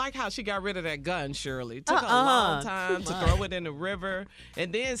just didn't like how she got rid of that gun, Shirley. It took her a long time to throw it in the river.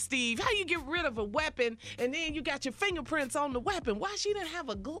 And then, Steve, how you get rid of a weapon and then you got your fingerprints on the weapon? Why she didn't have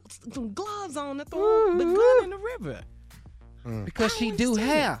some gloves on to throw the gun in the river? Because she do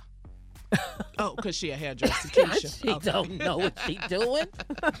hair. Oh, because she a hairdresser, Keisha. She don't know what she doing.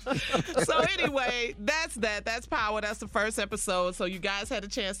 So anyway, that's that. That's Power. That's the first episode. So you guys had a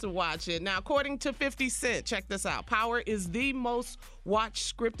chance to watch it. Now, according to 50 Cent, check this out. Power is the most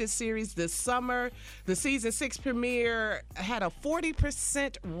watched scripted series this summer. The season 6 premiere had a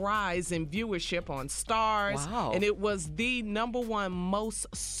 40% rise in viewership on Stars. Wow. And it was the #1 most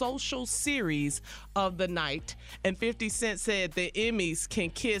social series of the night. And 50 Cent said the Emmys can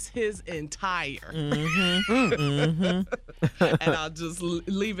kiss his entire. And I'll just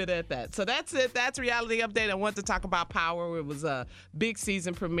leave it at that. So that's it. That's Reality Update. I want to talk about Power. It was a big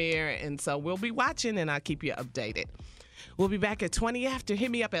season premiere, and so we'll be watching, and I'll keep you updated. We'll be back at 20 after.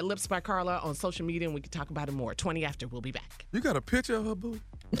 Hit me up at Lips by Carla on social media, and we can talk about it more. 20 after. We'll be back. You got a picture of her, boo?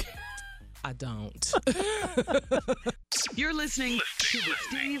 I don't. You're listening to the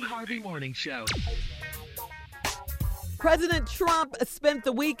Steve Harvey Morning Show. President Trump spent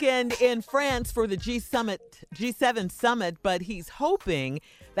the weekend in France for the G7 summit, but he's hoping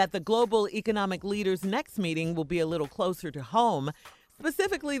that the global economic leaders' next meeting will be a little closer to home.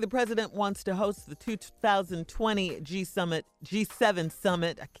 Specifically, the president wants to host the 2020 G7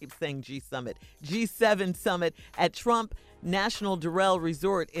 summit. I keep saying G7 summit at Trump National Doral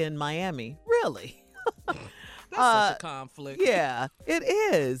Resort in Miami. Really? That's such a conflict. Yeah, it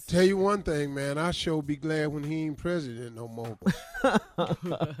is. Tell you one thing, man. I sure be glad when he ain't president no more.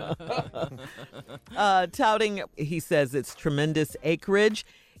 Touting, he says it's tremendous acreage,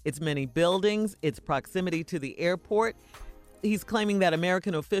 it's many buildings, it's proximity to the airport. He's claiming that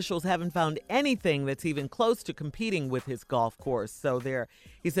American officials haven't found anything that's even close to competing with his golf course. So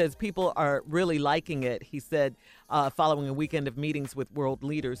he says people are really liking it. He said following a weekend of meetings with world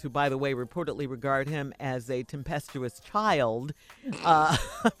leaders who, by the way, reportedly regard him as a tempestuous child.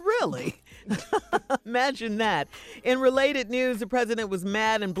 Really? Imagine that. In related news, the president was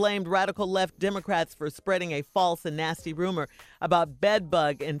mad and blamed radical left Democrats for spreading a false and nasty rumor about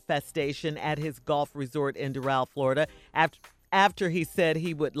bedbug infestation at his golf resort in Doral, Florida, after he said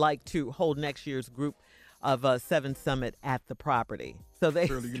he would like to hold next year's Group of 7 summit at the property. So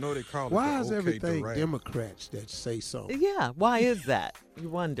Shirley, you know they call it why the is OK everything Durant. Democrats that say something? Yeah, why is that? You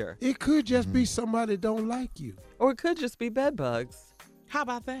wonder. It could just be somebody that don't like you. Or it could just be bed bugs. How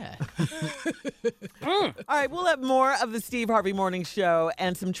about that? All right, we'll have more of the Steve Harvey Morning Show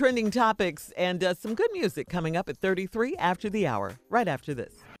and some trending topics and some good music coming up at 33 after the hour, right after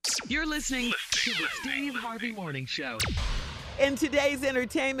this. You're listening to the Steve Harvey Morning Show. In today's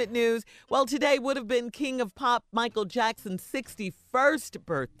entertainment news, well, today would have been King of Pop Michael Jackson's 61st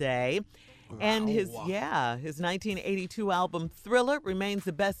birthday. And his 1982 album Thriller remains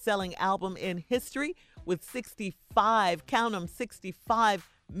the best-selling album in history with 65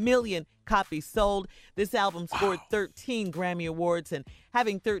 million copies sold. This album scored 13 Grammy Awards, and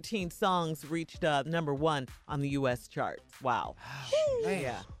having 13 songs reached number 1 on the U.S. charts. Wow. Man.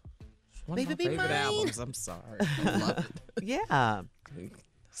 Yeah. One of my favorite albums. I'm sorry. I love it. Yeah.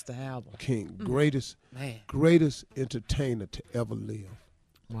 It's the album. King, greatest entertainer to ever live.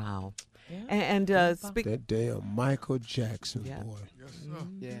 Wow. Yeah. And that damn Michael Jackson, boy. Yes, sir.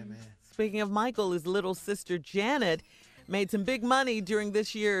 Yeah, man. Speaking of Michael, his little sister Janet made some big money during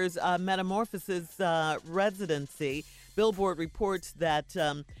this year's Metamorphosis residency. Billboard reports that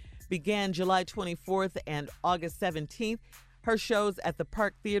began July 24th and August 17th. Her shows at the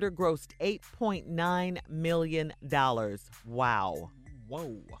Park Theater grossed $8.9 million. Wow.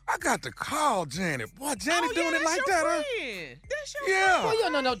 Whoa. I got to call Janet. Boy, Janet doing it like that, huh? That's your Yeah. Boy, you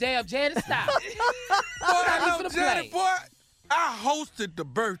don't know no damn Janet. Stop. Boy, I for know the Janet, play. boy. I hosted the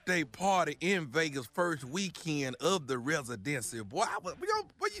birthday party in Vegas first weekend of the residency. Boy, You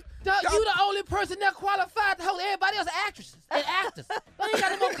the only person that qualified to host. Everybody else are actresses and actors. They ain't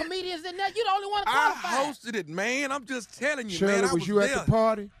got no more comedians than that. You the only one I qualified. hosted it, man. I'm just telling you, Shirley, man. I was you there. at the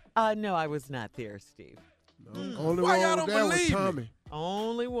party? No, I was not there, Steve. Only Why one y'all was don't there was believe me? Tommy.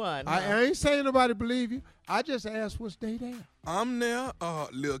 Only one. I ain't saying nobody believe you. I just asked what's they there. I'm there.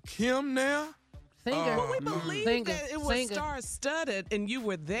 Lil' Kim there. Singer. But we believe Singer. that it was Singer. star-studded and you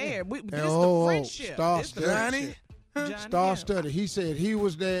were there. This is Oh, the friendship. star-studded. Johnny. Star-studded. He said he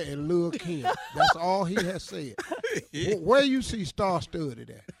was there and Lil' Kim. That's all he has said. Where you see star-studded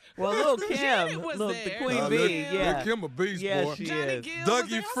at? Well, Lil' Janet Kim, was the there. Queen Bee, yeah. Lil' Kim a beast, Yeah, boy. she Johnny is. Gill Dougie was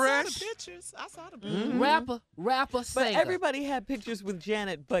there. Fresh. I saw the pictures. Rapper, singer. But everybody had pictures with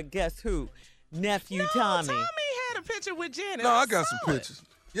Janet, but guess who? Nephew Tommy. Tommy had a picture with Janet. No, I got saw some it. pictures.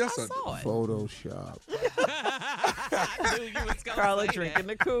 Yes, I saw it. Photoshop. I knew you was gonna Carla say drinking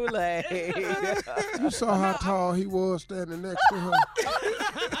that. the Kool-Aid. You saw how tall he was standing next to her.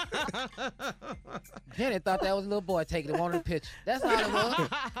 Janet thought that was a little boy taking it, wanted a picture. That's all it was.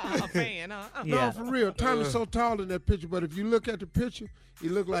 A fan, huh? Yeah. No, for real. Tommy's so tall in that picture, but if you look at the picture, he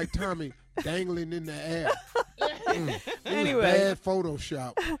looked like Tommy dangling in the air. Anyway. Bad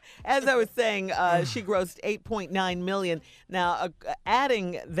Photoshop. As I was saying, she grossed $8.9 million. Now,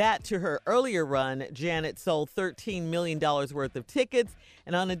 adding that to her earlier run, Janet sold $13 million worth of tickets.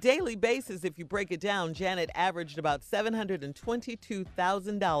 And on a daily basis, if you break it down, Janet averaged about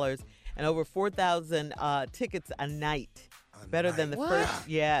 $722,000 and over 4,000 tickets a night. Better than the first.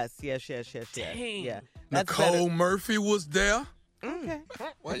 Yes. Dang. Yeah. Nicole Murphy was there. Okay.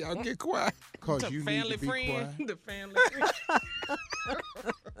 Why y'all get quiet? Because The you family need to be friend. quiet. The family friend.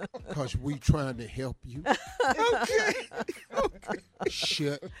 Because we trying to help you. Okay.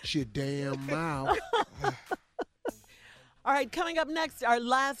 Shut your damn mouth. All right, coming up next, our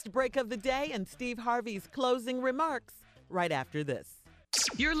last break of the day and Steve Harvey's closing remarks right after this.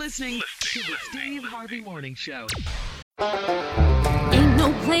 You're listening to the Steve Harvey Morning Show. Ain't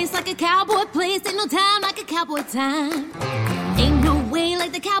no place like a cowboy place. Ain't no time like a cowboy time. Ain't no way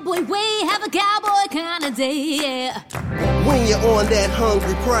like the cowboy way. Have a cowboy kind of day, yeah. When you're on that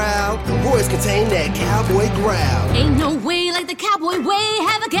hungry prowl, voice contain that cowboy growl. Ain't no way like the cowboy way.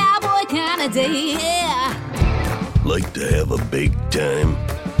 Have a cowboy kind of day, yeah. Like to have a big time?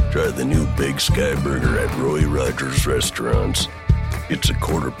 Try the new Big Sky Burger at Roy Rogers Restaurants. It's a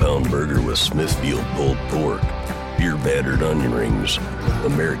quarter-pound burger with Smithfield pulled pork, beer-battered onion rings,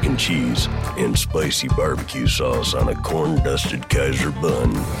 American cheese, and spicy barbecue sauce on a corn-dusted Kaiser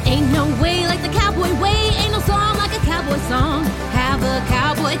bun. Ain't no way like the cowboy way. Ain't no song like a cowboy song. Have a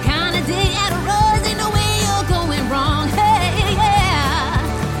cowboy kind of day at a Roy's. Ain't no way you're going wrong. Hey, yeah.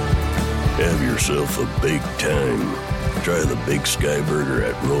 Have yourself a big time. Try the Big Sky Burger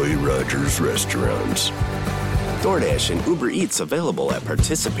at Roy Rogers Restaurants. DoorDash and Uber Eats available at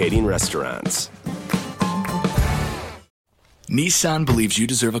participating restaurants. Nissan believes you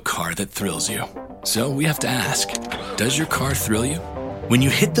deserve a car that thrills you. So we have to ask, does your car thrill you? When you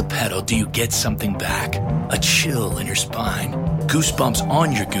hit the pedal, do you get something back? A chill in your spine, goosebumps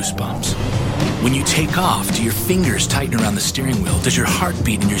on your goosebumps. When you take off, do your fingers tighten around the steering wheel? Does your heart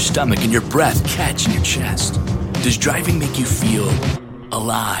beat in your stomach and your breath catch in your chest? Does driving make you feel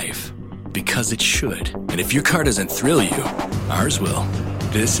alive? Because it should. And if your car doesn't thrill you, ours will.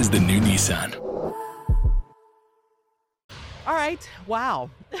 This is the new Nissan. All right. Wow.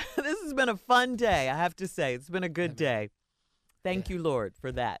 This has been a fun day, I have to say. It's been a good day. Thank you, Lord,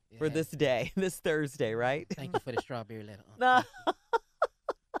 for that, for this day, this Thursday, right? Thank you for the strawberry letter. No. That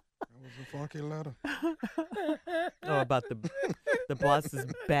was a funky letter. Oh, about the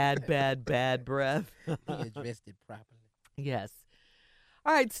boss's bad breath. He addressed it properly. Yes.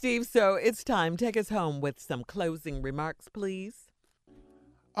 All right, Steve, so it's time. Take us home with some closing remarks, please.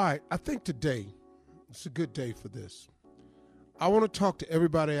 All right, I think today, it's a good day for this. I want to talk to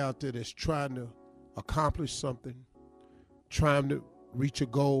everybody out there that's trying to accomplish something, trying to reach a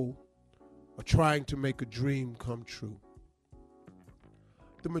goal, or trying to make a dream come true.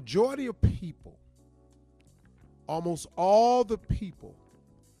 The majority of people, almost all the people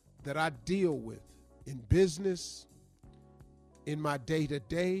that I deal with in business, in my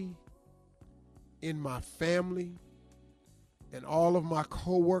day-to-day, in my family, and all of my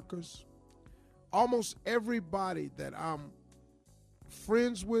coworkers, almost everybody that I'm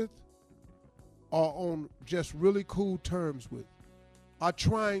friends with or on just really cool terms with are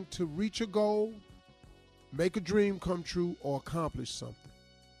trying to reach a goal, make a dream come true, or accomplish something.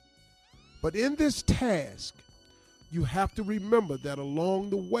 But in this task, you have to remember that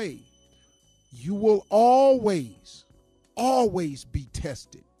along the way, you will always be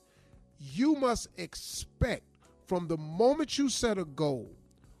tested. You must expect from the moment you set a goal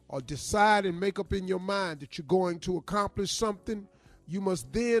or decide and make up in your mind that you're going to accomplish something, you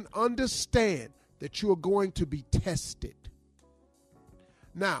must then understand that you are going to be tested.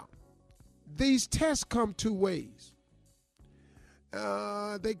 Now, these tests come two ways.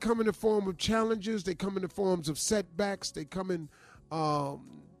 They come in the form of challenges. They come in the forms of setbacks. They come in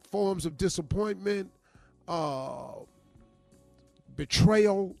forms of disappointment,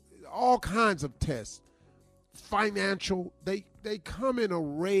 betrayal, all kinds of tests. Financial, they come in an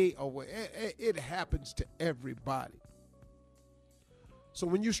array of ways. It happens to everybody. So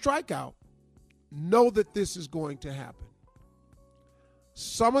when you strike out, know that this is going to happen.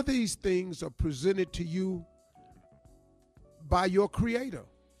 Some of these things are presented to you by your Creator.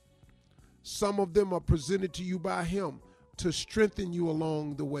 Some of them are presented to you by Him to strengthen you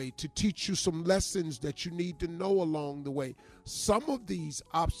along the way, to teach you some lessons that you need to know along the way. Some of these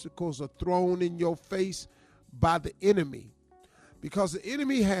obstacles are thrown in your face by the enemy because the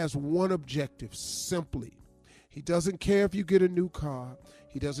enemy has one objective, simply. He doesn't care if you get a new car.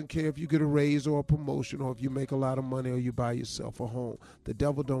 He doesn't care if you get a raise or a promotion or if you make a lot of money or you buy yourself a home. The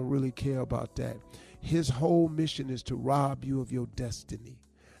devil don't really care about that. His whole mission is to rob you of your destiny.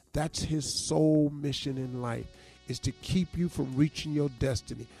 That's his sole mission in life, is to keep you from reaching your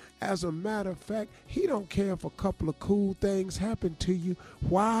destiny. As a matter of fact, he don't care if a couple of cool things happen to you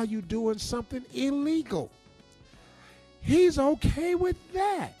while you're doing something illegal. He's okay with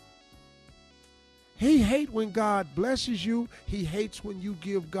that. He hates when God blesses you. He hates when you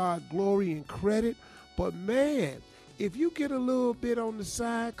give God glory and credit But man, if you get a little bit on the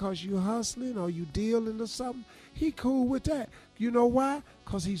side because you hustling or you dealing or something, he cool with that. You know why?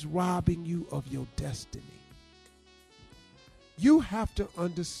 Because he's robbing you of your destiny. You have to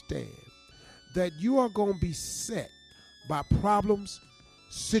understand that you are going to be set by problems,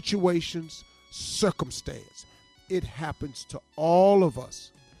 situations, circumstance. It happens to all of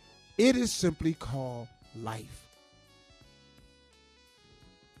us. It is simply called life.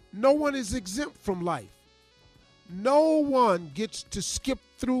 No one is exempt from life. No one gets to skip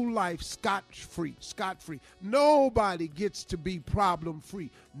through life scot-free. Nobody gets to be problem-free.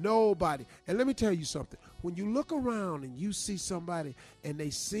 Nobody. And let me tell you something. When you look around and you see somebody and they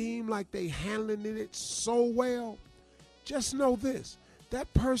seem like they handling it so well, just know this.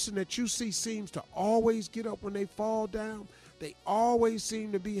 That person that you see seems to always get up when they fall down. They always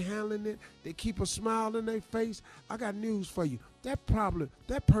seem to be handling it. They keep a smile on their face. I got news for you. That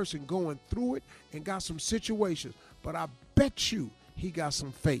person going through it and got some situations, but I bet you he got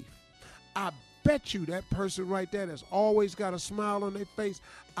some faith. I bet you that person right there that's always got a smile on their face,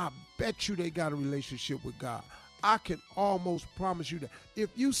 I bet you they got a relationship with God. I can almost promise you that.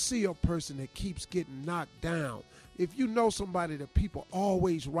 If you see a person that keeps getting knocked down, if you know somebody that people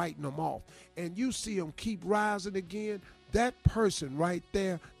always writing them off, and you see them keep rising again, that person right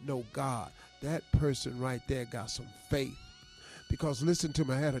there know God. That person right there got some faith. Because listen to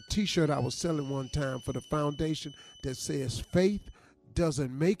me, I had a t-shirt I was selling one time for the foundation that says faith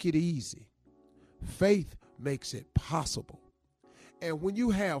doesn't make it easy. Faith makes it possible. And when you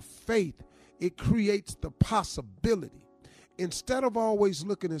have faith, it creates the possibility. Instead of always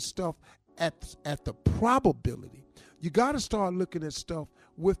looking at stuff at the probability, you got to start looking at stuff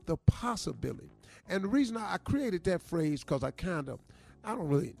with the possibility. And the reason I created that phrase, because I don't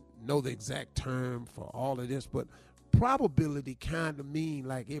really know the exact term for all of this, but probability kind of mean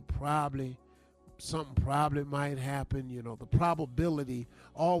like something probably might happen. You know, the probability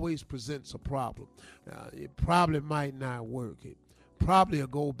always presents a problem. It probably might not work. It probably will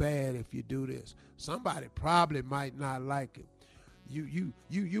go bad if you do this. Somebody probably might not like it. You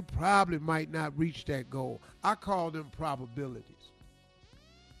probably might not reach that goal. I call them probabilities.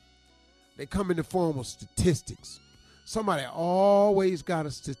 They come in the form of statistics. Somebody always got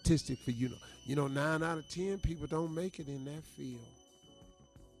a statistic for you. You know, 9 out of 10 people don't make it in that field.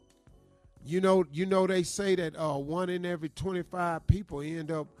 You know they say that 1 in every 25 people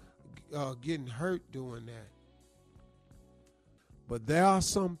end up getting hurt doing that. But there are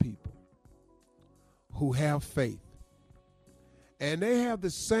some people who have faith. And they have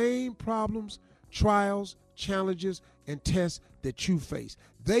the same problems, trials, challenges, and tests that you face.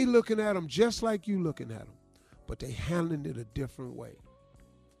 They looking at them just like you looking at them, but they handling it a different way.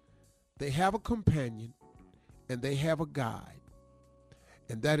 They have a companion and they have a guide,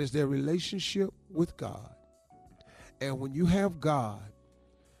 and that is their relationship with God. And when you have God,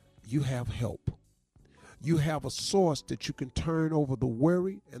 you have help. You have a source that you can turn over the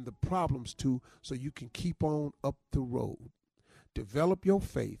worry and the problems to so you can keep on up the road. Develop your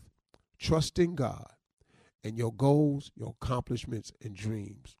faith, trust in God, and your goals, your accomplishments, and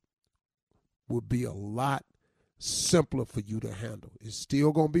dreams will be a lot simpler for you to handle. It's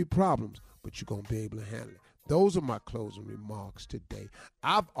still going to be problems, but you're going to be able to handle it. Those are my closing remarks today.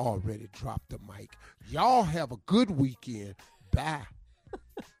 I've already dropped the mic. Y'all have a good weekend. Bye.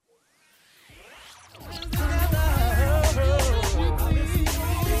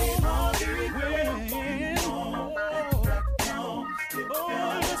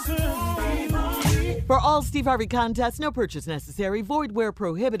 For all Steve Harvey contests, no purchase necessary, void where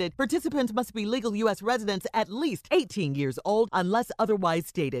prohibited. Participants must be legal U.S. residents at least 18 years old unless otherwise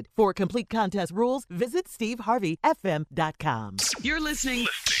stated. For complete contest rules, visit SteveHarveyFM.com. You're listening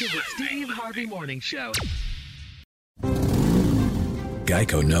to the Steve Harvey Morning Show.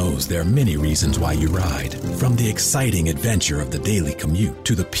 Geico knows there are many reasons why you ride. From the exciting adventure of the daily commute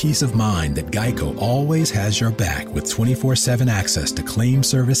to the peace of mind that Geico always has your back with 24/7 access to claim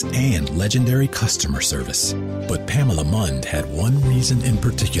service and legendary customer service. But Pamela Mund had one reason in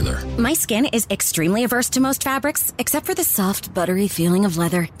particular. My skin is extremely averse to most fabrics, except for the soft, buttery feeling of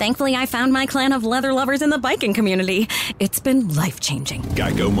leather. Thankfully, I found my clan of leather lovers in the biking community. It's been life-changing.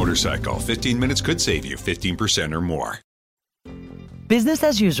 Geico Motorcycle. 15 minutes could save you 15% or more. Business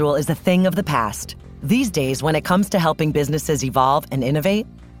as usual is a thing of the past. These days, when it comes to helping businesses evolve and innovate,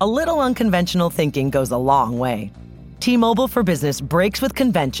 a little unconventional thinking goes a long way. T-Mobile for Business breaks with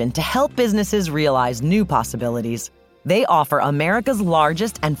convention to help businesses realize new possibilities. They offer America's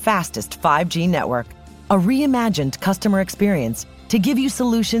largest and fastest 5G network, a reimagined customer experience to give you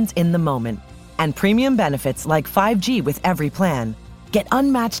solutions in the moment, and premium benefits like 5G with every plan. Get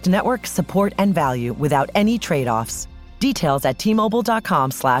unmatched network support and value without any trade-offs. Details at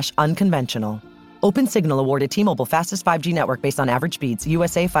T-Mobile.com/unconventional. Open Signal awarded T-Mobile fastest 5G network based on average speeds.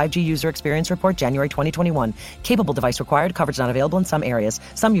 USA 5G user experience report January 2021. Capable device required. Coverage not available in some areas.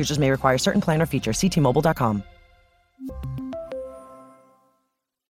 Some users may require certain plan or features. See T-Mobile.com.